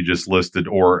anybody you just listed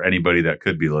or anybody that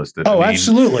could be listed. Oh,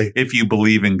 absolutely. If you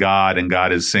believe in God and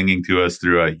God is singing to us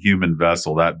through a human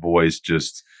vessel, that voice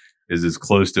just is as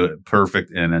close to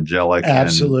perfect and angelic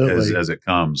as it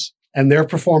comes. And their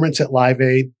performance at Live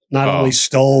Aid not only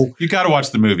stole. You got to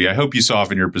watch the movie. I hope you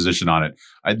soften your position on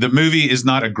it. The movie is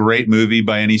not a great movie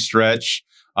by any stretch.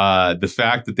 The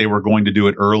fact that they were going to do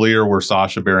it earlier where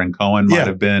Sacha Baron Cohen might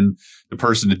have been the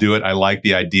person to do it. I like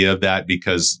the idea of that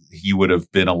because he would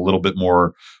have been a little bit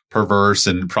more perverse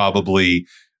and probably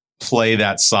play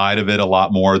that side of it a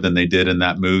lot more than they did in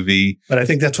that movie. But I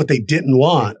think that's what they didn't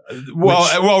want.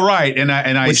 Well, right. And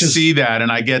I see that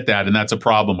and I get that. And that's a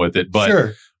problem with it. But,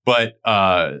 sure. But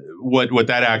what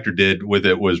that actor did with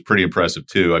it was pretty impressive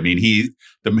too. I mean, he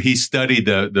studied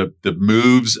the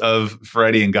moves of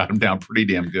Freddie and got him down pretty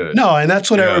damn good. No, and that's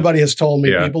what everybody has told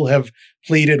me. Yeah. People have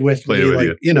pleaded with me,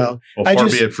 like, Well, far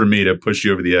be it for me to push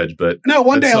you over the edge, but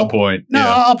one day at some point,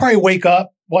 I'll probably wake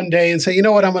up one day and say, you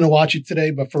know what, I'm going to watch it today.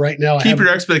 But for right now, keep your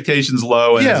expectations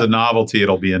low, and as a novelty,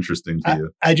 it'll be interesting to you.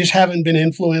 I just haven't been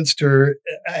influenced or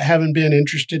haven't been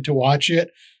interested to watch it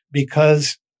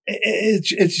because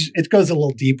it goes a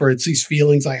little deeper. It's these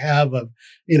feelings I have of,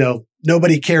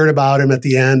 nobody cared about him at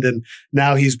the end. And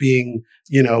now he's being,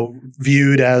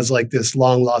 viewed as like this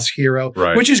long lost hero,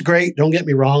 which is great. Don't get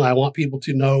me wrong. I want people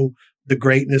to know the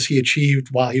greatness he achieved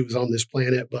while he was on this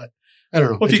planet. But I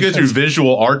don't know. Well, if you go through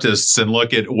visual artists and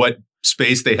look at what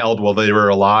space they held while they were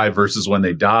alive versus when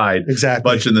they died,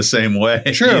 exactly, much in the same way.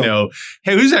 True.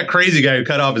 Hey, who's that crazy guy who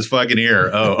cut off his fucking ear?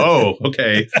 Oh,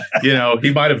 okay.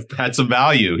 He might have had some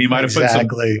value. He might have put some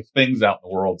things out in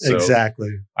the world. So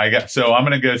exactly. I'm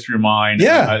going to go through mine.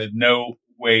 Yeah.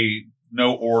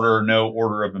 No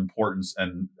order of importance,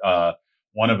 and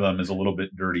one of them is a little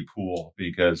bit dirty pool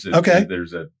because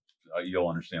there's you'll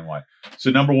understand why. So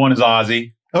number one is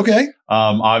Ozzy. Okay.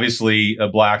 Obviously,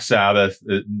 Black Sabbath,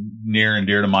 near and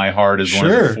dear to my heart, is one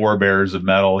of the forebears of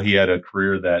metal. He had a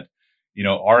career that,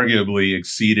 arguably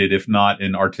exceeded, if not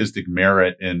in artistic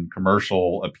merit, in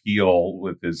commercial appeal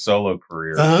with his solo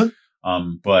career. Uh-huh.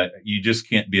 But you just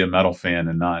can't be a metal fan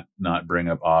and not bring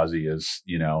up Ozzy as,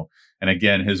 and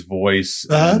again, his voice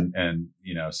and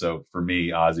so for me,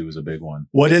 Ozzy was a big one.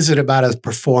 What is it about a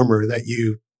performer that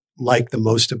you like the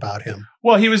most about him?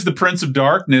 Well, he was the Prince of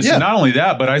Darkness. Yeah. And not only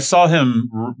that, but I saw him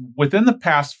within the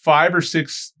past 5 or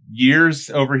 6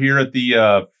 years over here at the,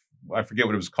 I forget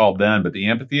what it was called then, but the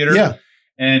amphitheater. Yeah.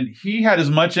 And he had as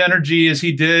much energy as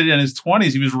he did in his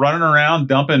 20s. He was running around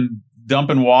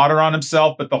dumping water on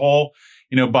himself, but the whole,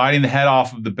 biting the head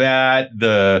off of the bat,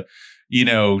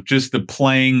 just the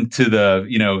playing to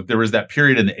the, there was that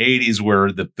period in the 80s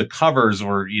where the covers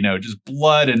were, just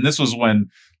blood. And this was when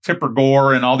Tipper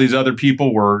Gore and all these other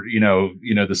people were,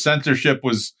 the censorship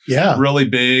was really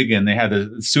big, and they had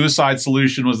the Suicide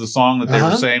Solution was the song that they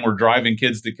were saying were driving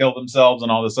kids to kill themselves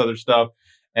and all this other stuff.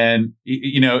 And,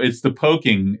 it's the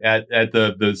poking at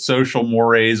the social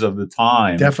mores of the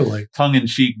time. Definitely. Tongue in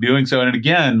cheek doing so. And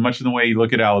again, much in the way you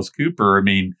look at Alice Cooper, I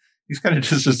mean, he's kind of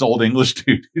just this old English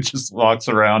dude who just walks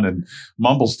around and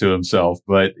mumbles to himself.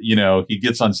 But, he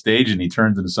gets on stage and he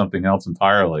turns into something else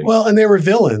entirely. Well, and they were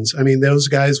villains. I mean, those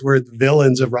guys were the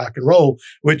villains of rock and roll,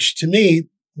 which to me,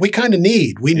 we kind of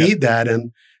need. We need that.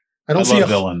 And I don't see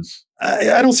villains.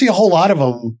 I don't see a whole lot of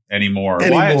them anymore.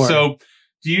 Why? So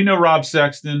do you know Rob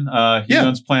Sexton? He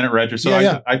owns Planet Retro. So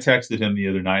I texted him the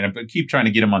other night. I keep trying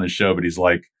to get him on the show, but he's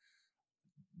like,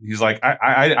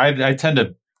 I tend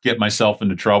to get myself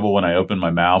into trouble when I open my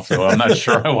mouth. So I'm not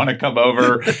sure I want to come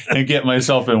over and get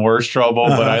myself in worse trouble,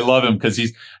 but I love him because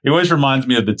he always reminds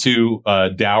me of the two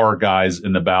dour guys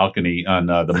in the balcony on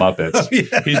the Muppets. Oh,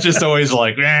 yeah. He's just always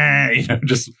like,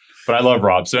 but I love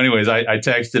Rob. So anyways, I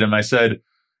texted him. I said,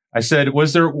 what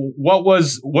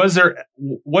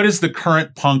is the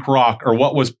current punk rock, or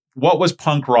what was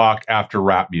punk rock after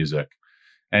rap music?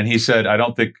 And he said,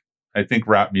 I think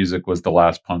rap music was the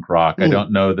last punk rock. I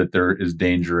don't know that there is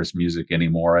dangerous music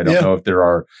anymore. I don't know if there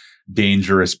are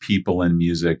dangerous people in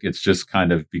music. It's just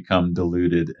kind of become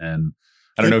diluted. And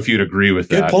I don't know if you'd agree with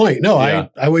that. Good point. No,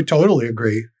 I would totally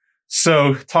agree.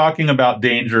 So talking about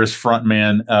dangerous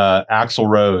frontman, Axl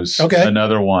Rose,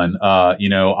 another one,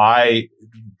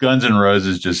 Guns N'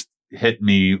 Roses just hit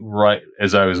me right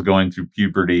as I was going through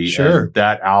puberty. Sure. And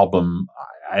that album,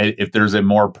 if there's a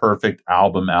more perfect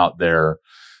album out there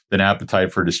than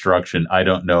Appetite for Destruction. I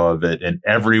don't know of it. And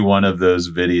every one of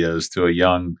those videos to a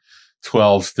young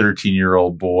 12,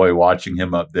 13-year-old boy watching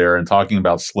him up there and talking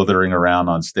about slithering around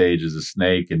on stage as a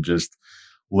snake and just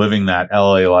living that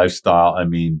LA lifestyle. I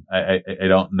mean, I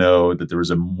don't know that there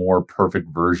was a more perfect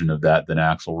version of that than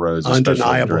Axl Rose, especially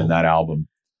Undeniable. during that album.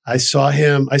 I saw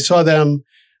them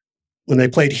when they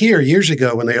played here years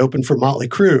ago when they opened for Motley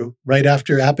Crue right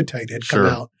after Appetite had come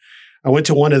out. I went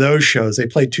to one of those shows. They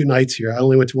played 2 nights here. I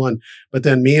only went to one. But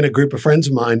then me and a group of friends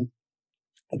of mine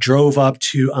drove up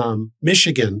to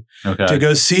Michigan to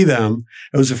go see them.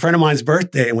 It was a friend of mine's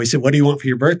birthday. And we said, what do you want for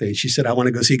your birthday? And she said, I want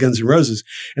to go see Guns N' Roses.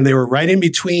 And they were right in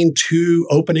between 2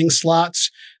 opening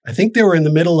slots. I think they were in the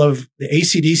middle of the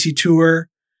AC/DC tour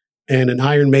and an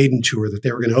Iron Maiden tour that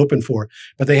they were going to open for.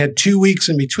 But they had 2 weeks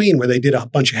in between where they did a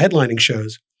bunch of headlining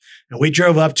shows. And we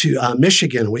drove up to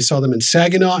Michigan and we saw them in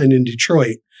Saginaw and in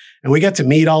Detroit. And we got to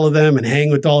meet all of them and hang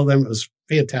with all of them. It was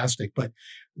fantastic. But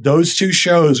those 2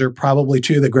 shows are probably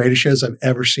 2 of the greatest shows I've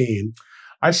ever seen.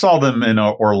 I saw them in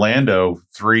Orlando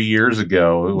 3 years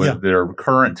ago with their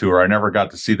current tour. I never got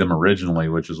to see them originally,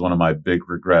 which is one of my big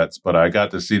regrets, but I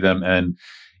got to see them. And,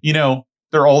 you know,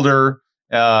 they're older.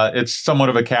 It's somewhat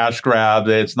of a cash grab.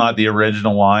 It's not the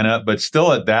original lineup, but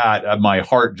still at that, my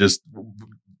heart just,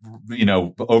 you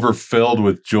know, overfilled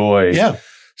with joy. Yeah.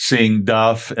 Seeing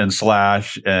Duff and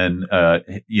Slash and,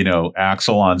 you know,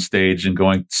 Axl on stage and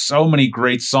going so many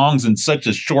great songs in such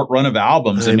a short run of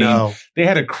albums. I mean, they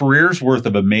had a career's worth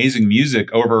of amazing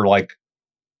music over like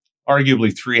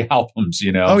arguably 3 albums,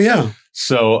 you know? Oh, yeah.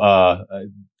 So,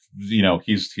 you know,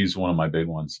 he's one of my big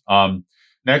ones.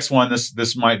 Next one,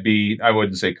 this might be, I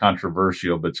wouldn't say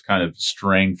controversial, but it's kind of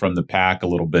straying from the pack a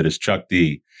little bit, is Chuck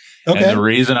D. Okay. And the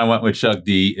reason I went with Chuck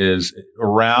D is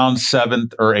around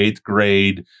 7th or 8th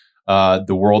grade,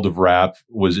 the world of rap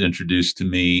was introduced to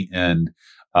me. And,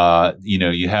 you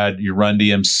know, you had your Run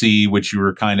DMC, which you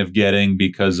were kind of getting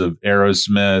because of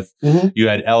Aerosmith. Mm-hmm. You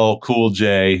had LL Cool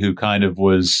J, who kind of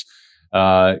was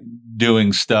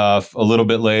doing stuff. A little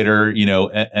bit later, you know,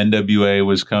 NWA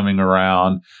was coming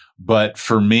around. But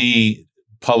for me,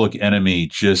 Public Enemy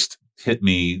just hit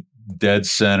me dead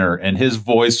center. And his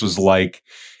voice was like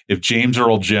if James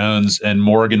Earl Jones and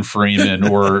Morgan Freeman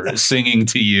were singing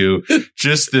to you,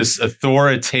 just this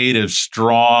authoritative,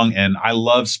 strong, and I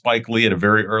love Spike Lee at a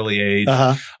very early age.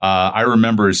 Uh-huh. I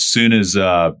remember as soon as,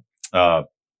 of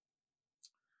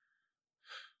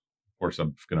course,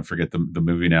 I'm going to forget the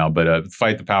movie now, but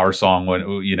Fight the Power song,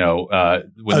 when, you know,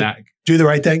 when that. Do the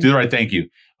Right Thing? Do the Right, thank you.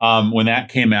 When that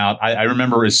came out, I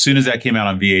remember as soon as that came out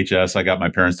on VHS, I got my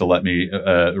parents to let me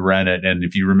rent it. And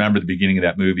if you remember the beginning of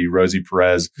that movie, Rosie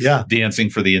Perez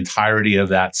dancing for the entirety of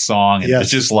that song. And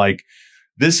it's just like,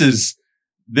 this is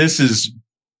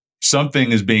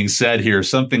something is being said here.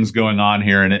 Something's going on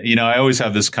here. And, you know, I always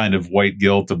have this kind of white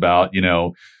guilt about, you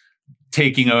know,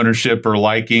 taking ownership or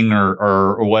liking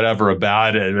or whatever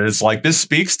about it. It's like, this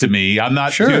speaks to me. I'm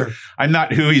not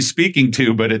who he's speaking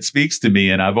to, but it speaks to me.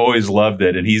 And I've always loved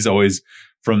it. And he's always,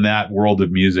 from that world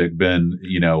of music, been,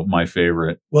 you know, my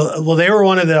favorite. Well, they were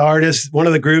one of the artists, one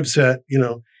of the groups that, you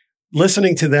know,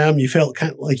 listening to them, you felt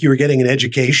kind of like you were getting an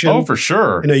education. Oh, for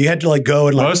sure. You know, you had to like go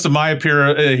and most of my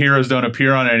heroes don't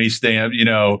appear on any stand, you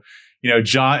know,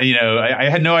 John, you know, I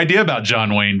had no idea about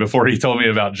John Wayne before he told me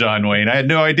about John Wayne. I had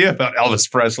no idea about Elvis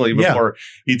Presley before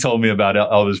he told me about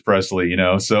Elvis Presley, you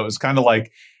know? So it was kind of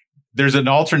like, there's an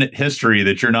alternate history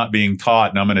that you're not being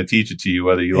taught, and I'm going to teach it to you,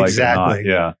 whether you like it or not.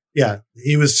 Yeah. Yeah.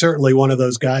 He was certainly one of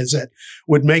those guys that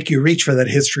would make you reach for that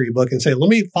history book and say, let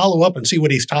me follow up and see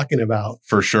what he's talking about.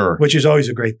 For sure. Which is always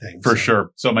a great thing. For sure.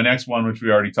 So my next one, which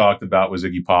we already talked about, was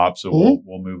Iggy Pop. So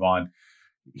we'll move on.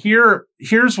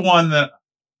 Here's one that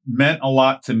meant a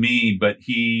lot to me, but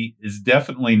he is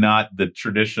definitely not the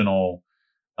traditional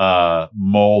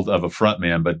mold of a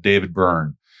frontman, but David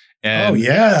Byrne. And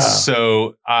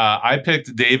so I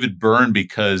picked David Byrne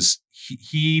because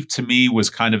he to me was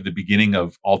kind of the beginning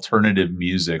of alternative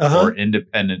music or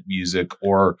independent music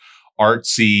or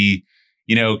artsy.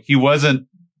 You know, he wasn't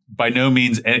by no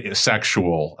means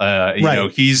sexual. You know,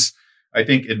 he's, I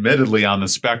think, admittedly on the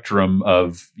spectrum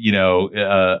of, you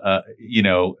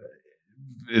know,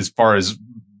 as far as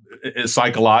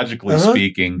psychologically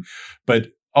speaking, but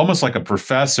almost like a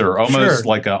professor, almost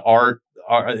like a art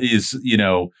is, you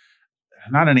know,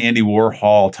 not an Andy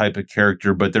Warhol type of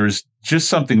character, but there's just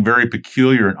something very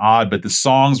peculiar and odd, but the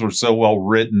songs were so well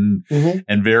written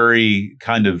and very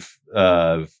kind of,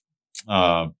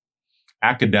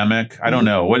 academic. I don't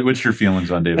know. What's your feelings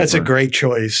on David That's Byrne? A great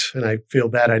choice. And I feel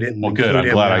bad I didn't. Well, good.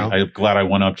 I'm glad I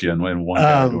went up to you in one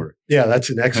category. Yeah, that's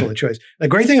an excellent choice. The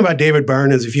great thing about David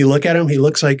Byrne is if you look at him, he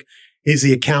looks like He's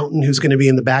the accountant who's going to be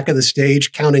in the back of the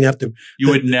stage counting up the. You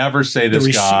would never say this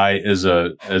receipt. guy is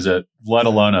a let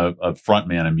alone a front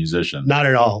man, a musician. Not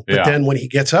at all. But then when he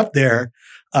gets up there,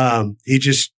 he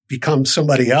just becomes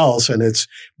somebody else, and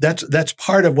that's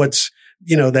part of what's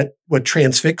what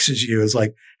transfixes you is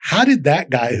like, how did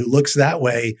that guy who looks that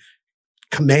way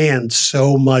command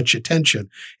so much attention?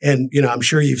 And I'm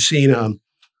sure you've seen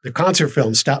the concert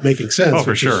film Stop Making Sense,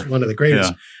 for which sure. is one of the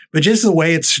greatest. Yeah. But just the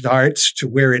way it starts to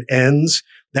where it ends,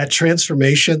 that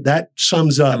transformation, that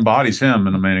sums up Embodies him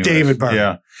in a many ways. David Byrne.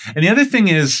 Yeah. And the other thing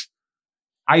is,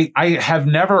 I have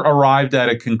never arrived at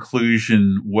a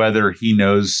conclusion whether he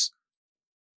knows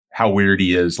how weird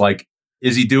he is. Like,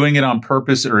 is he doing it on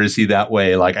purpose or is he that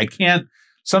way? Like,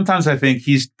 sometimes I think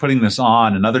he's putting this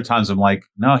on, and other times I'm like,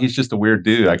 no, he's just a weird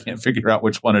dude. I can't figure out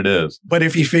which one it is. But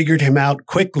if you figured him out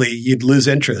quickly, you'd lose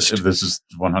interest. If this is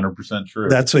 100% true.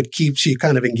 That's what keeps you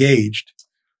kind of engaged.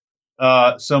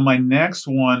 So my next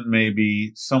one may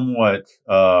be somewhat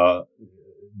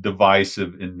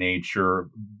divisive in nature,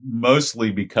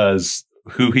 mostly because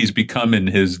who he's become in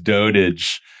his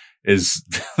dotage is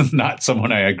not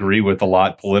someone I agree with a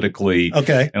lot politically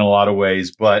Okay. in a lot of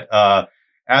ways. But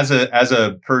as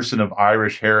a person of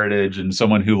Irish heritage and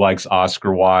someone who likes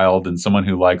Oscar Wilde and someone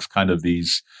who likes kind of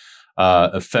these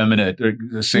effeminate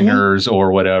singers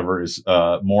or whatever, is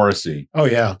Morrissey. Oh,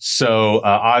 yeah. So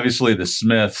obviously the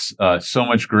Smiths, so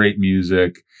much great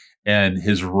music, and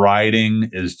his writing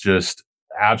is just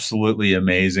absolutely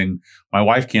amazing. My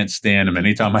wife can't stand him.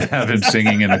 Anytime I have him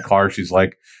singing in a car, she's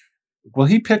like, will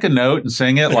he pick a note and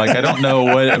sing it? Like, I don't know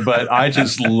what, but I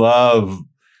just love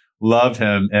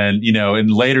him. And, in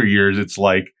later years, it's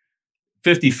like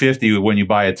 50-50 when you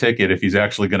buy a ticket, if he's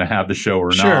actually going to have the show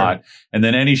or Sure. not. And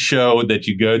then any show that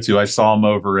you go to, I saw him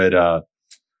over at,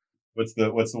 what's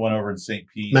the one over in St.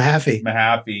 Pete?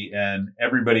 Mahaffey. And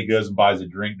everybody goes and buys a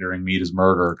drink during Meet His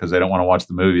Murder because they don't want to watch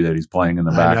the movie that he's playing in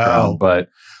the background. But,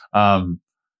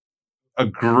 a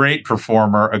great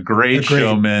performer, a great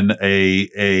showman,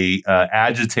 a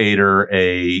agitator,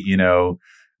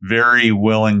 very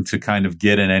willing to kind of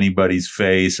get in anybody's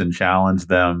face and challenge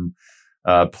them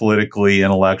politically,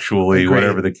 intellectually,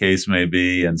 whatever the case may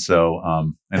be. And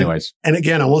so, anyways. And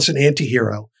again, almost an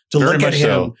anti-hero. To Very look at much him,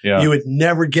 so, yeah. You would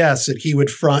never guess that he would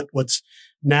front what's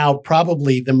now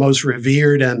probably the most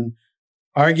revered and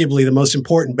arguably the most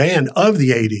important band of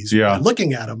the 80s. Yeah.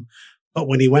 Looking at him. But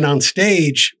when he went on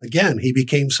stage, again, he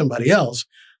became somebody else.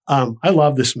 I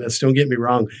love the Smiths. Don't get me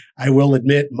wrong. I will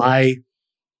admit my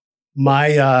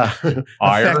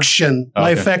affection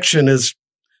is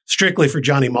strictly for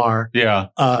Johnny Marr. Yeah.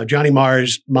 Johnny Marr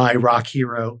is my rock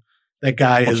hero. That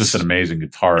guy is just an amazing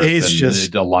guitarist. He's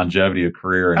just a longevity of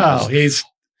career. And he's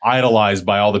idolized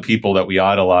by all the people that we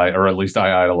idolize, or at least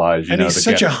I idolize. And he's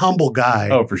such a humble guy.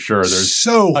 Oh, for sure. There's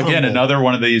so again humble. Another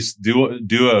one of these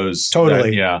duos.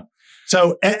 Totally. Yeah.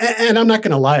 So, and I'm not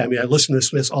going to lie. I mean, I listen to the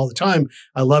Smiths all the time.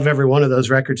 I love every one of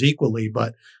those records equally.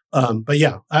 But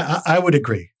yeah, I would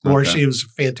agree. Morrissey was a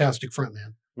fantastic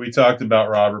frontman. We talked about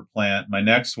Robert Plant. My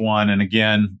next one, and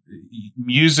again,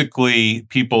 musically,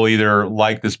 people either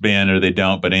like this band or they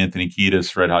don't, but Anthony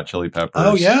Kiedis, Red Hot Chili Peppers.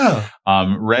 Oh, yeah.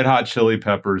 Red Hot Chili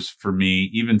Peppers, for me,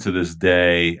 even to this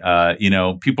day,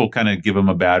 people kind of give them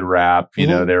a bad rap.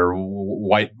 They're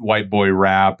white boy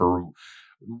rap or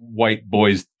white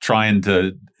boys trying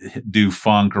to do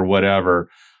funk or whatever.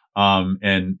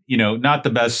 And not the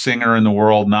best singer in the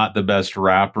world, not the best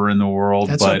rapper in the world.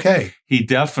 That's but okay. He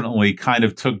definitely kind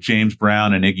of took James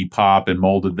Brown and Iggy Pop and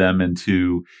molded them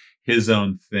into his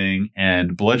own thing.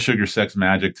 And Blood Sugar Sex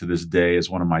Magik to this day is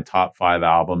one of my top 5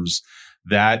 albums.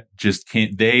 That just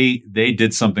can't, they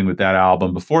did something with that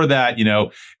album. Before that,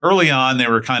 early on, they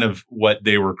were kind of what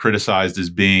they were criticized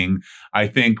as being. I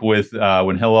think with,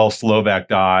 when Hillel Slovak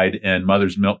died and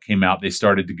Mother's Milk came out, they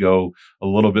started to go a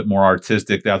little bit more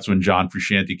artistic. That's when John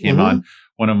Frusciante came on,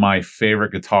 one of my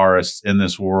favorite guitarists in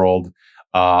this world.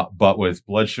 But with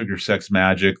Blood Sugar Sex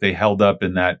Magik, they held up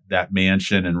in that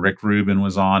mansion, and Rick Rubin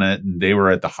was on it, and they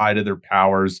were at the height of their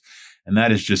powers. And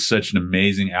that is just such an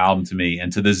amazing album to me.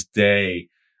 And to this day,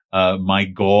 my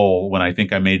goal when I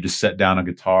think I may just set down a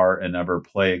guitar and never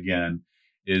play again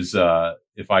is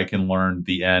if I can learn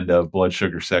the end of Blood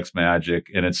Sugar Sex Magik.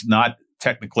 And it's not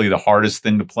technically the hardest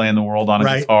thing to play in the world on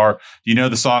a guitar. Do you know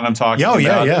the song I'm talking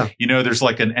about? Yeah. There's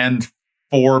like an end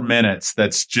 4 minutes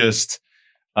that's just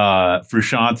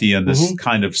Frusciante and this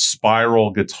kind of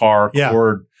spiral guitar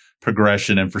chord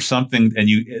progression. And for something, and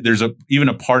there's even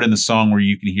a part in the song where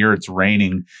you can hear it's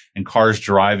raining and cars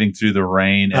driving through the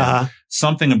rain. And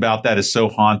something about that is so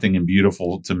haunting and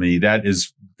beautiful to me. That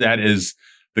is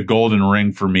the golden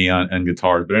ring for me on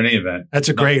guitars. But in any event, That's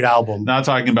a great album. not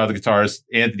talking about the guitarist,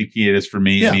 Anthony Kiedis for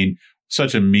me. Yeah. I mean,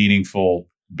 such a meaningful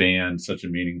band, such a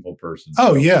meaningful person.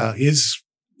 Oh So,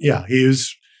 yeah,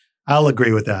 I'll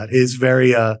agree with that. He's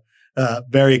very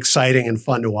very exciting and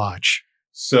fun to watch.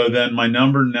 So then my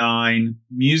number 9,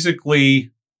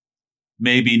 musically,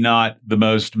 maybe not the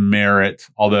most merit,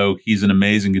 although he's an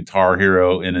amazing guitar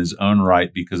hero in his own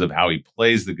right because of how he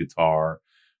plays the guitar.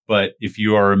 But if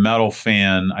you are a metal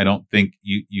fan, I don't think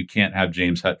you can't have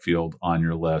James Hetfield on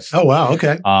your list. Oh wow,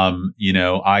 okay.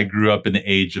 I grew up in the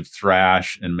age of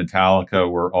thrash, and Metallica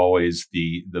were always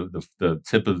the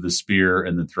tip of the spear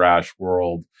in the thrash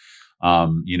world.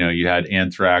 You had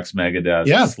Anthrax, Megadeth,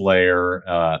 Yeah.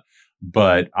 Slayer,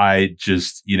 but I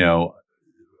just,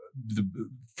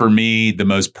 for me, the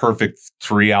most perfect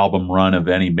 3-album run of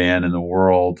any band in the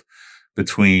world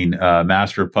between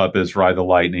Master of Puppets, Ride the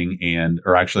Lightning,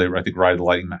 I think Ride the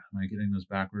Lightning. Am I getting those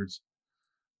backwards?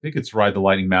 I think it's Ride the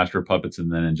Lightning, Master of Puppets,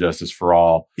 and then Injustice for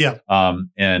All. Yeah.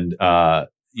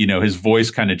 His voice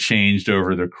kind of changed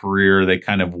over their career. They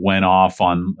kind of went off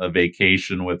on a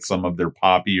vacation with some of their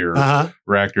poppier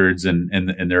records, and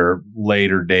in their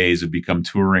later days have become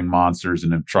touring monsters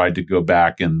and have tried to go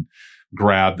back and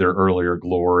grab their earlier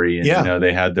glory. And,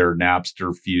 they had their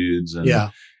Napster feuds. And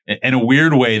in a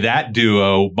weird way, that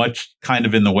duo, much kind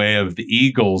of in the way of the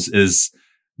Eagles, is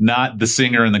not the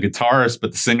singer and the guitarist,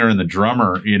 but the singer and the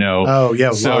drummer, Oh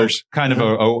yeah. So Lars. kind of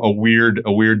a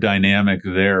weird dynamic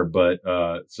there. But,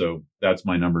 so that's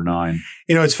my number 9.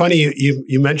 It's funny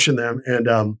you mentioned them,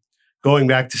 and going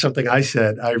back to something I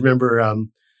said, I remember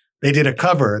they did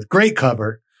a great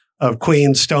cover of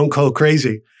Queen's Stone Cold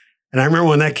Crazy. And I remember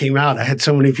when that came out, I had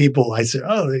so many people, I said,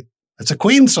 oh, that's a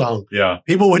Queen song. Yeah.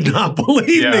 People would not believe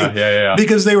me. Yeah.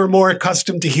 Because they were more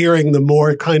accustomed to hearing the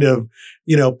more kind of,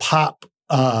 pop,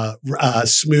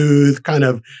 smooth, kind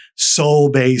of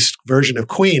soul-based version of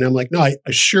Queen. I'm like, no, I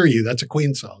assure you that's a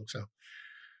Queen song. So.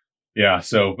 Yeah.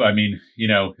 So, I mean,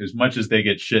 as much as they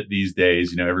get shit these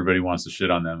days, everybody wants to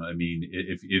shit on them. I mean,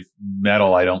 if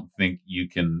metal, I don't think you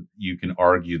can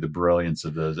argue the brilliance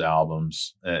of those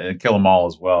albums, and Kill 'Em All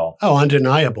as well. Oh,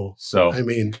 undeniable. So,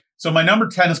 so my number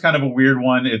 10 is kind of a weird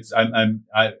one. It's, I'm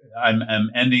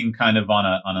ending kind of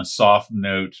on a soft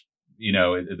note.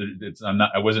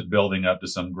 I wasn't building up to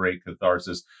some great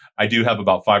catharsis. I do have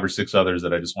about 5 or 6 others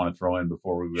that I just want to throw in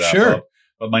before we wrap up.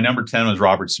 But my number 10 was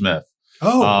Robert Smith.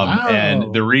 Oh, wow.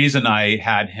 And the reason I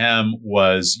had him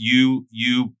was you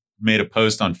made a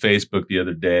post on Facebook the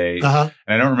other day, and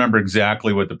I don't remember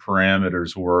exactly what the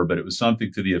parameters were, but it was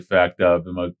something to the effect of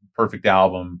a perfect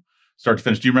album, start to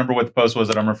finish. Do you remember what the post was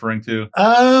that I'm referring to?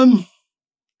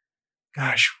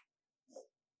 Gosh.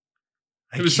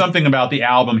 It was something about the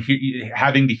album,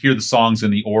 having to hear the songs in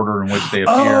the order in which they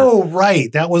appear. Oh,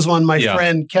 right. That was one my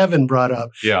friend Kevin brought up.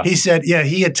 Yeah. He said,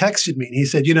 he had texted me and he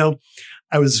said,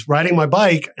 I was riding my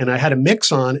bike and I had a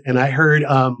mix on and I heard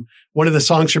one of the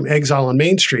songs from Exile on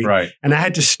Main Street. Right. And I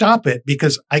had to stop it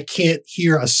because I can't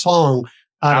hear a song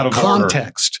out of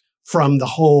context from the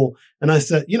whole. And I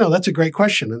said, that's a great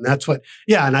question. And that's what,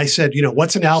 and I said,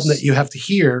 what's an album that you have to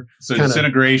hear? So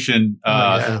Disintegration,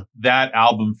 that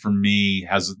album for me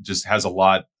has a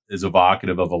lot, is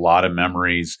evocative of a lot of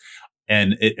memories.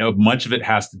 And much of it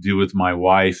has to do with my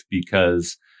wife,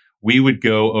 because we would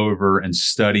go over and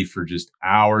study for just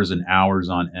hours and hours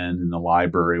on end in the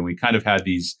library. And we kind of had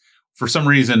these, for some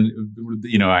reason,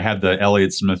 I had the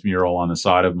Elliott Smith mural on the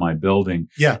side of my building.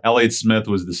 Yeah. Elliott Smith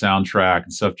was the soundtrack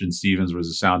and Sufjan Stevens was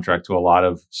the soundtrack to a lot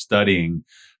of studying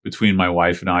between my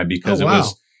wife and I, because it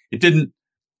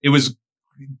was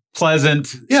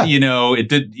pleasant. Yeah. It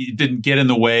didn't get in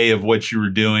the way of what you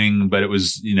were doing, but it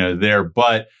was, there.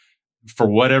 But for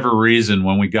whatever reason,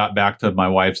 when we got back to my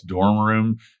wife's dorm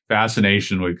room,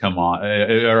 Fascination would come on,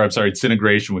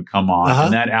 Disintegration would come on.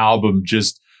 And that album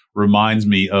just reminds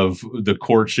me of the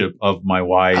courtship of my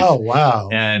wife. Oh, wow.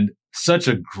 And such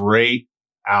a great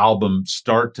album,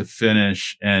 start to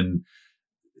finish. And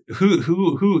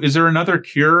who is there another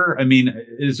Cure? I mean,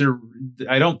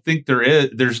 I don't think there is.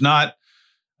 There's not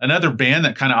another band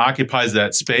that kind of occupies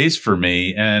that space for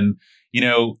me. And,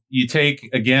 you take,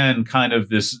 again, kind of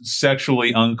this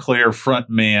sexually unclear front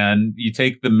man, you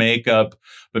take the makeup,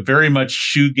 but very much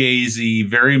shoegazy,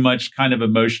 very much kind of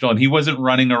emotional. And he wasn't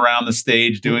running around the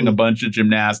stage doing a bunch of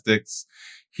gymnastics.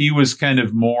 He was kind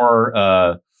of more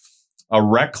a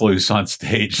recluse on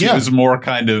stage. He was more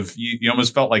kind of, you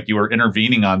almost felt like you were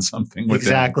intervening on something with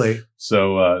him.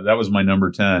 So that was my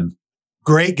number 10.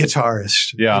 Great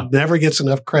guitarist. Yeah. Never gets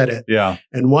enough credit. Yeah.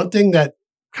 And one thing that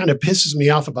kind of pisses me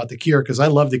off about The Cure, because I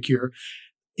love The Cure,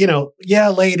 yeah,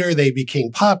 later they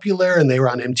became popular and they were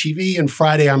on MTV and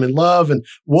Friday I'm in Love and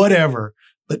whatever.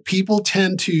 But people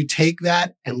tend to take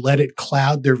that and let it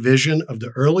cloud their vision of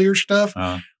the earlier stuff.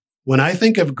 When I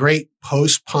think of great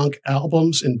post-punk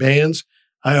albums and bands,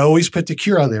 I always put The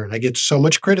Cure on there and I get so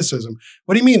much criticism.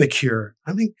 What do you mean The Cure?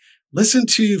 I mean, listen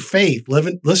to Faith,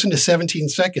 listen to 17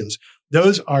 Seconds.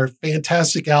 Those are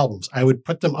fantastic albums. I would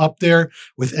put them up there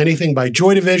with anything by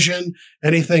Joy Division,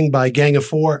 anything by Gang of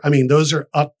Four. I mean, those are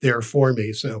up there for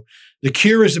me. So The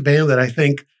Cure is a band that I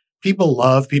think people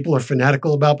love, people are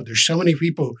fanatical about, but there's so many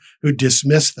people who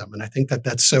dismiss them. And I think that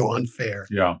that's so unfair.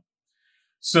 Yeah.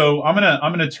 So I'm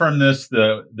gonna term this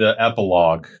the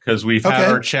epilogue, because we've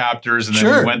had our chapters and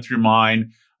then we went through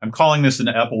mine. I'm calling this an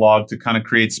epilogue to kind of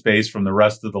create space from the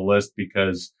rest of the list,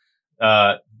 because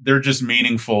they're just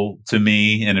meaningful to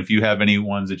me. And if you have any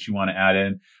ones that you want to add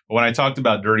in, but when I talked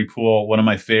about Dirty Pool, one of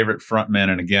my favorite frontmen,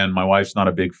 and again, my wife's not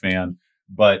a big fan,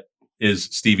 but is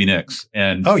Stevie Nicks.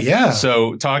 And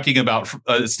so talking about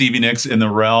Stevie Nicks in the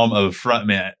realm of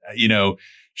frontman,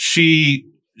 she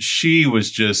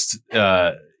was just,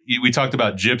 we talked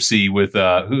about Gypsy with,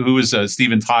 who was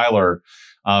Steven Tyler.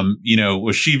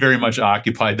 Was she very much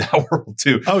occupied that world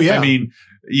too? Oh yeah. I mean,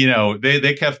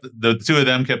 they kept, the two of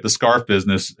them kept the scarf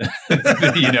business, in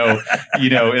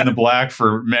the black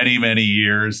for many, many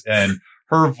years. And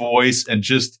her voice and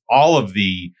just all of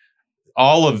the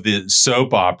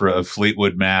soap opera of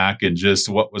Fleetwood Mac and just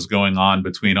what was going on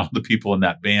between all the people in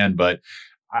that band. But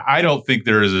I don't think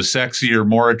there is a sexier,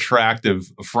 more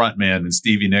attractive frontman than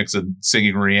Stevie Nicks and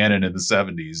singing Rhiannon in the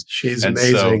 70s. She's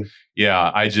amazing. So,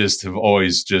 I just have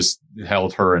always just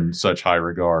held her in such high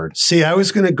regard. See, I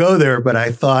was going to go there, but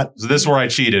I thought... So this is where I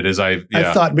cheated, I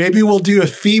thought maybe we'll do a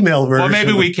female version. Well,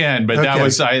 maybe we can,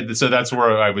 but so that's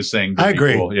where I was saying. I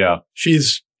agree. Cool. Yeah.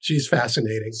 She's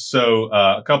fascinating. So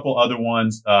a couple other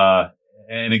ones,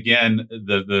 and again,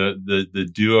 the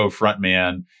duo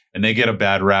frontman, and they get a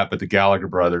bad rap, but the Gallagher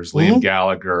brothers, Liam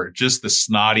Gallagher, just the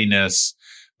snottiness,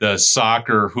 the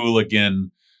soccer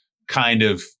hooligan kind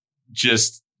of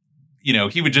just,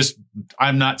 he would just,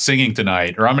 I'm not singing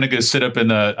tonight, or I'm going to go sit up in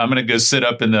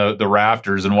the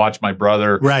rafters and watch my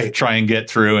brother try and get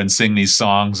through and sing these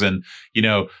songs. And,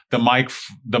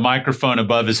 the microphone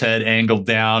above his head angled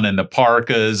down, and the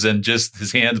parkas, and just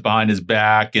his hands behind his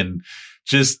back, and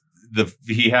just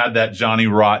he had that Johnny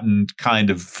Rotten kind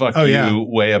of you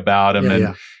way about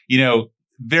him.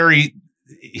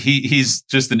 He's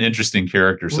just an interesting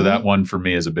character. So that one for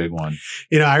me is a big one.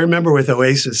 I remember with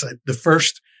Oasis,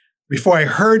 before I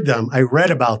heard them, I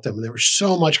read about them, and there was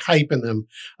so much hype in them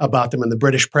about them in the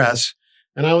British press.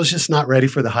 And I was just not ready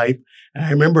for the hype. And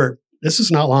I remember, this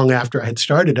is not long after I had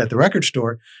started at the record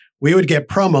store, we would get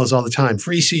promos all the time,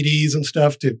 free CDs and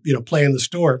stuff to, play in the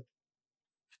store.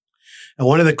 And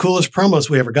one of the coolest promos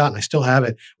we ever got, and I still have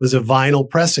it, was a vinyl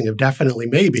pressing of Definitely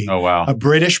Maybe. Oh, wow. A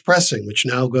British pressing, which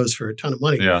now goes for a ton of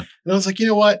money. Yeah. And I was like, you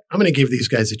know what? I'm going to give these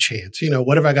guys a chance.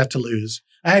 What have I got to lose?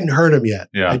 I hadn't heard them yet.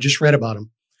 Yeah. I just read about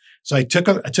them. So I took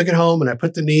it home and I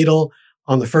put the needle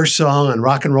on the first song on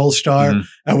Rock and Roll Star. Mm-hmm.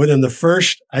 And within the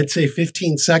first, I'd say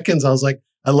 15 seconds, I was like,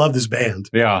 I love this band.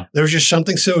 Yeah. There was just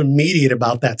something so immediate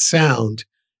about that sound,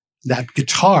 that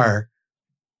guitar.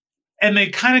 And they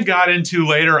kind of got into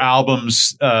later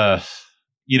albums, they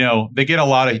get a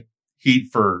lot of heat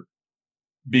for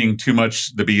being too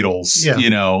much the Beatles,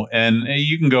 and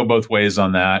you can go both ways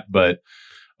on that, but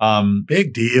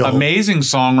big deal. Amazing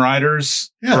songwriters,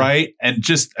 right? And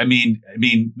just,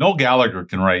 Noel Gallagher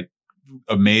can write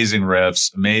amazing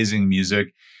riffs, amazing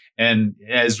music. And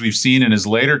as we've seen in his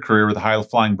later career with High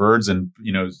Flying Birds and,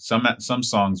 some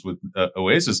songs with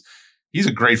Oasis, he's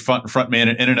a great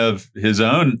frontman in and of his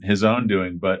own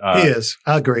doing. But he is.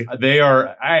 I agree. They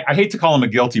are. I hate to call them a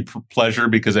guilty pleasure,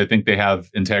 because I think they have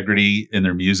integrity in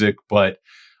their music. But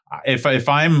if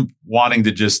I'm wanting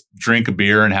to just drink a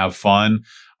beer and have fun,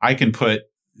 I can put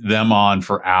them on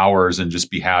for hours and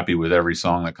just be happy with every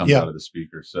song that comes out of the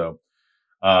speaker. So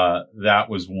that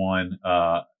was one.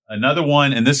 Another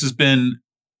one, and this has been,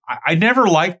 I never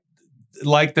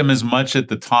liked them as much at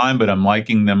the time, but I'm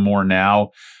liking them more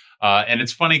now. And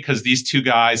it's funny because these two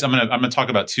guys, I'm gonna talk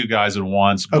about two guys at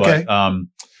once. Okay.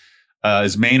 But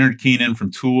is Maynard Keenan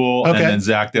from Tool, and then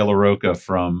Zach De La Rocca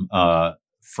from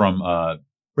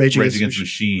Rage Against the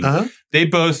Machine. Uh-huh. They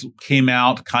both came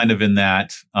out kind of in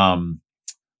that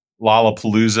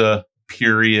Lollapalooza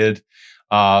period.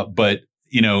 But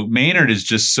Maynard is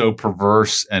just so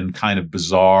perverse and kind of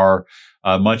bizarre.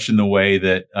 much in the way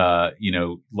that,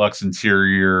 Lux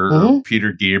Interior or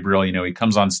Peter Gabriel, he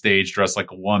comes on stage dressed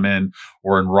like a woman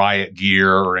or in riot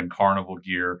gear or in carnival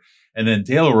gear. And then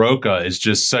De La Rocha is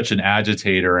just such an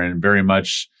agitator and very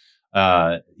much,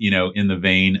 in the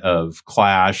vein of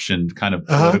Clash and kind of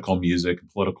political music and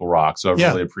political rock. So I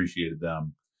really appreciated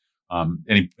them.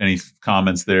 Any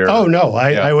comments there? Oh, no,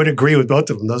 I would agree with both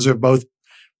of them. Those are both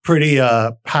pretty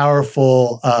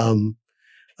powerful,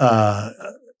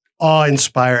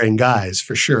 awe-inspiring guys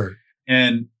for sure.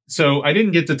 And so I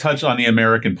didn't get to touch on the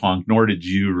American punk, nor did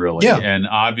you really. Yeah. And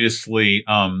obviously,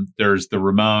 there's the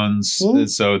Ramones.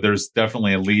 So there's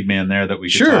definitely a lead man there that we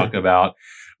could talk about.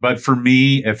 But for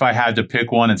me, if I had to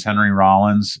pick one, it's Henry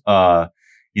Rollins. That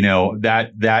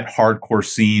hardcore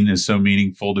scene is so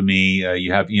meaningful to me.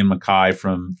 You have Ian MacKaye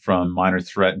from Minor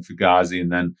Threat and Fugazi,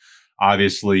 and then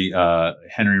obviously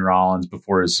Henry Rollins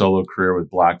before his solo career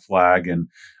with Black Flag. And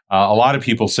a lot of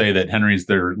people say that Henry's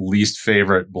their least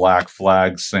favorite Black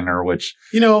Flag singer, which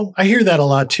I hear that a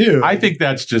lot too. I think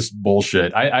that's just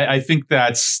bullshit. I think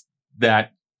that's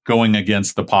that going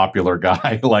against the popular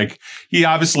guy. Like he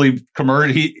obviously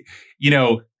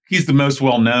he's the most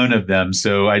well known of them.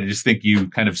 So I just think you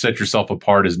kind of set yourself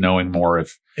apart as knowing more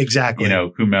if exactly,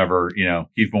 whomever,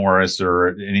 Keith Morris or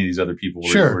any of these other people were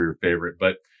your favorite.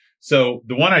 But so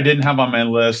the one I didn't have on my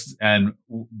list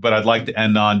but I'd like to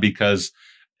end on, because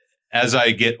as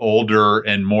I get older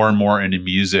and more into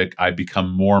music, I become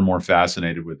more and more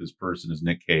fascinated with this person, is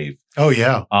Nick Cave. Oh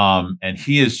yeah. And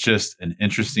he is just an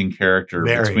interesting character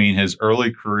between his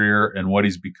early career and what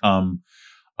he's become,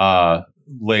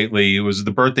 lately. It was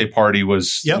The Birthday Party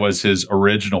was his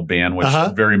original band, which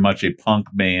is very much a punk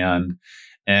band.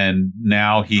 And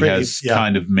now he has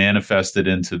kind of manifested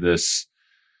into this,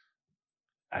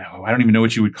 I don't even know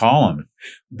what you would call him.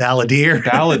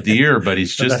 Balladeer, but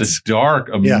he's just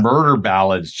murder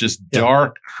ballad. It's just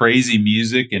dark, crazy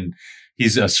music. And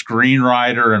he's a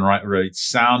screenwriter and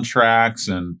writes soundtracks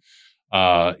and,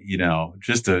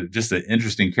 just an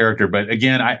interesting character. But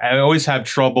again, I always have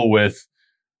trouble with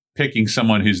picking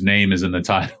someone whose name is in the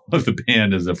title of the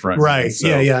band as a front. Right. So,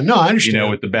 No, I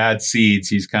understand. with the Bad Seeds,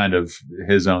 he's kind of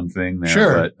his own thing there.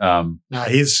 Sure. But,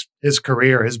 his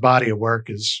career, his body of work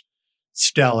is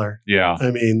stellar. Yeah.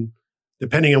 I mean,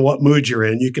 depending on what mood you're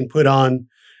in, you can put on,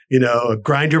 a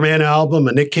Grinder Man album,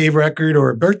 a Nick Cave record, or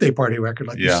a Birthday Party record,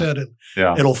 like you said, and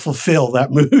it'll fulfill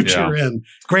that mood you're in.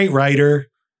 Great writer,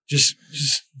 just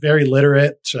very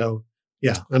literate. So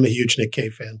yeah, I'm a huge Nick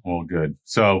Cave fan. Well, good.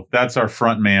 So that's our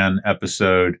frontman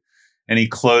episode. Any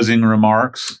closing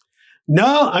remarks?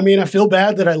 No, I mean, I feel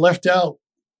bad that I left out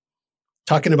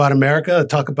talking about America,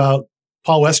 talk about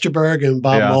Paul Westerberg and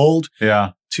Bob Mould.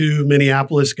 Yeah. Two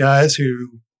Minneapolis guys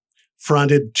who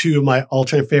fronted two of my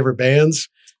all-time favorite bands.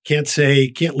 Can't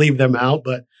leave them out,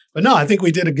 but no, I think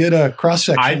we did a good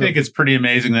cross-section. I think it's pretty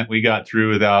amazing that we got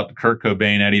through without Kurt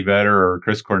Cobain, Eddie Vedder, or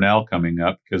Chris Cornell coming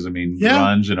up, because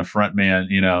grunge and a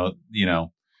frontman,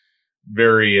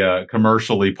 very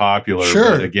commercially popular.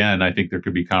 Sure. But again, I think there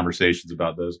could be conversations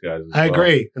about those guys as I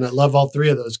agree. And I love all three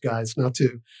of those guys, not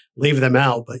to leave them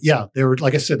out. But yeah,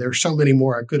 like I said, there were so many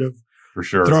more I could have for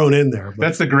sure thrown in there. But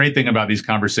that's the great thing about these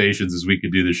conversations, is we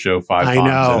could do the show 5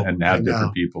 times and have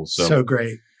different people. So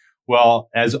great. Well,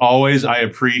 as always, I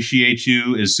appreciate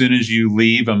you. As soon as you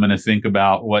leave, I'm going to think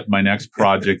about what my next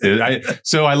project is.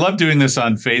 I love doing this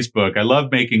on Facebook. I love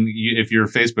if you're a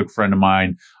Facebook friend of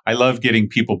mine, I love getting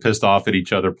people pissed off at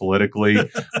each other politically.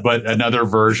 But another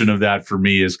version of that for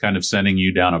me is kind of sending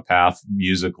you down a path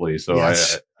musically. So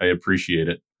yes. I appreciate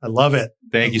it. I love it.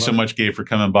 Thank you so much, Gabe, for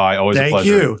coming by. Always a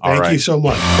pleasure. Thank you. Thank you so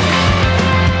much.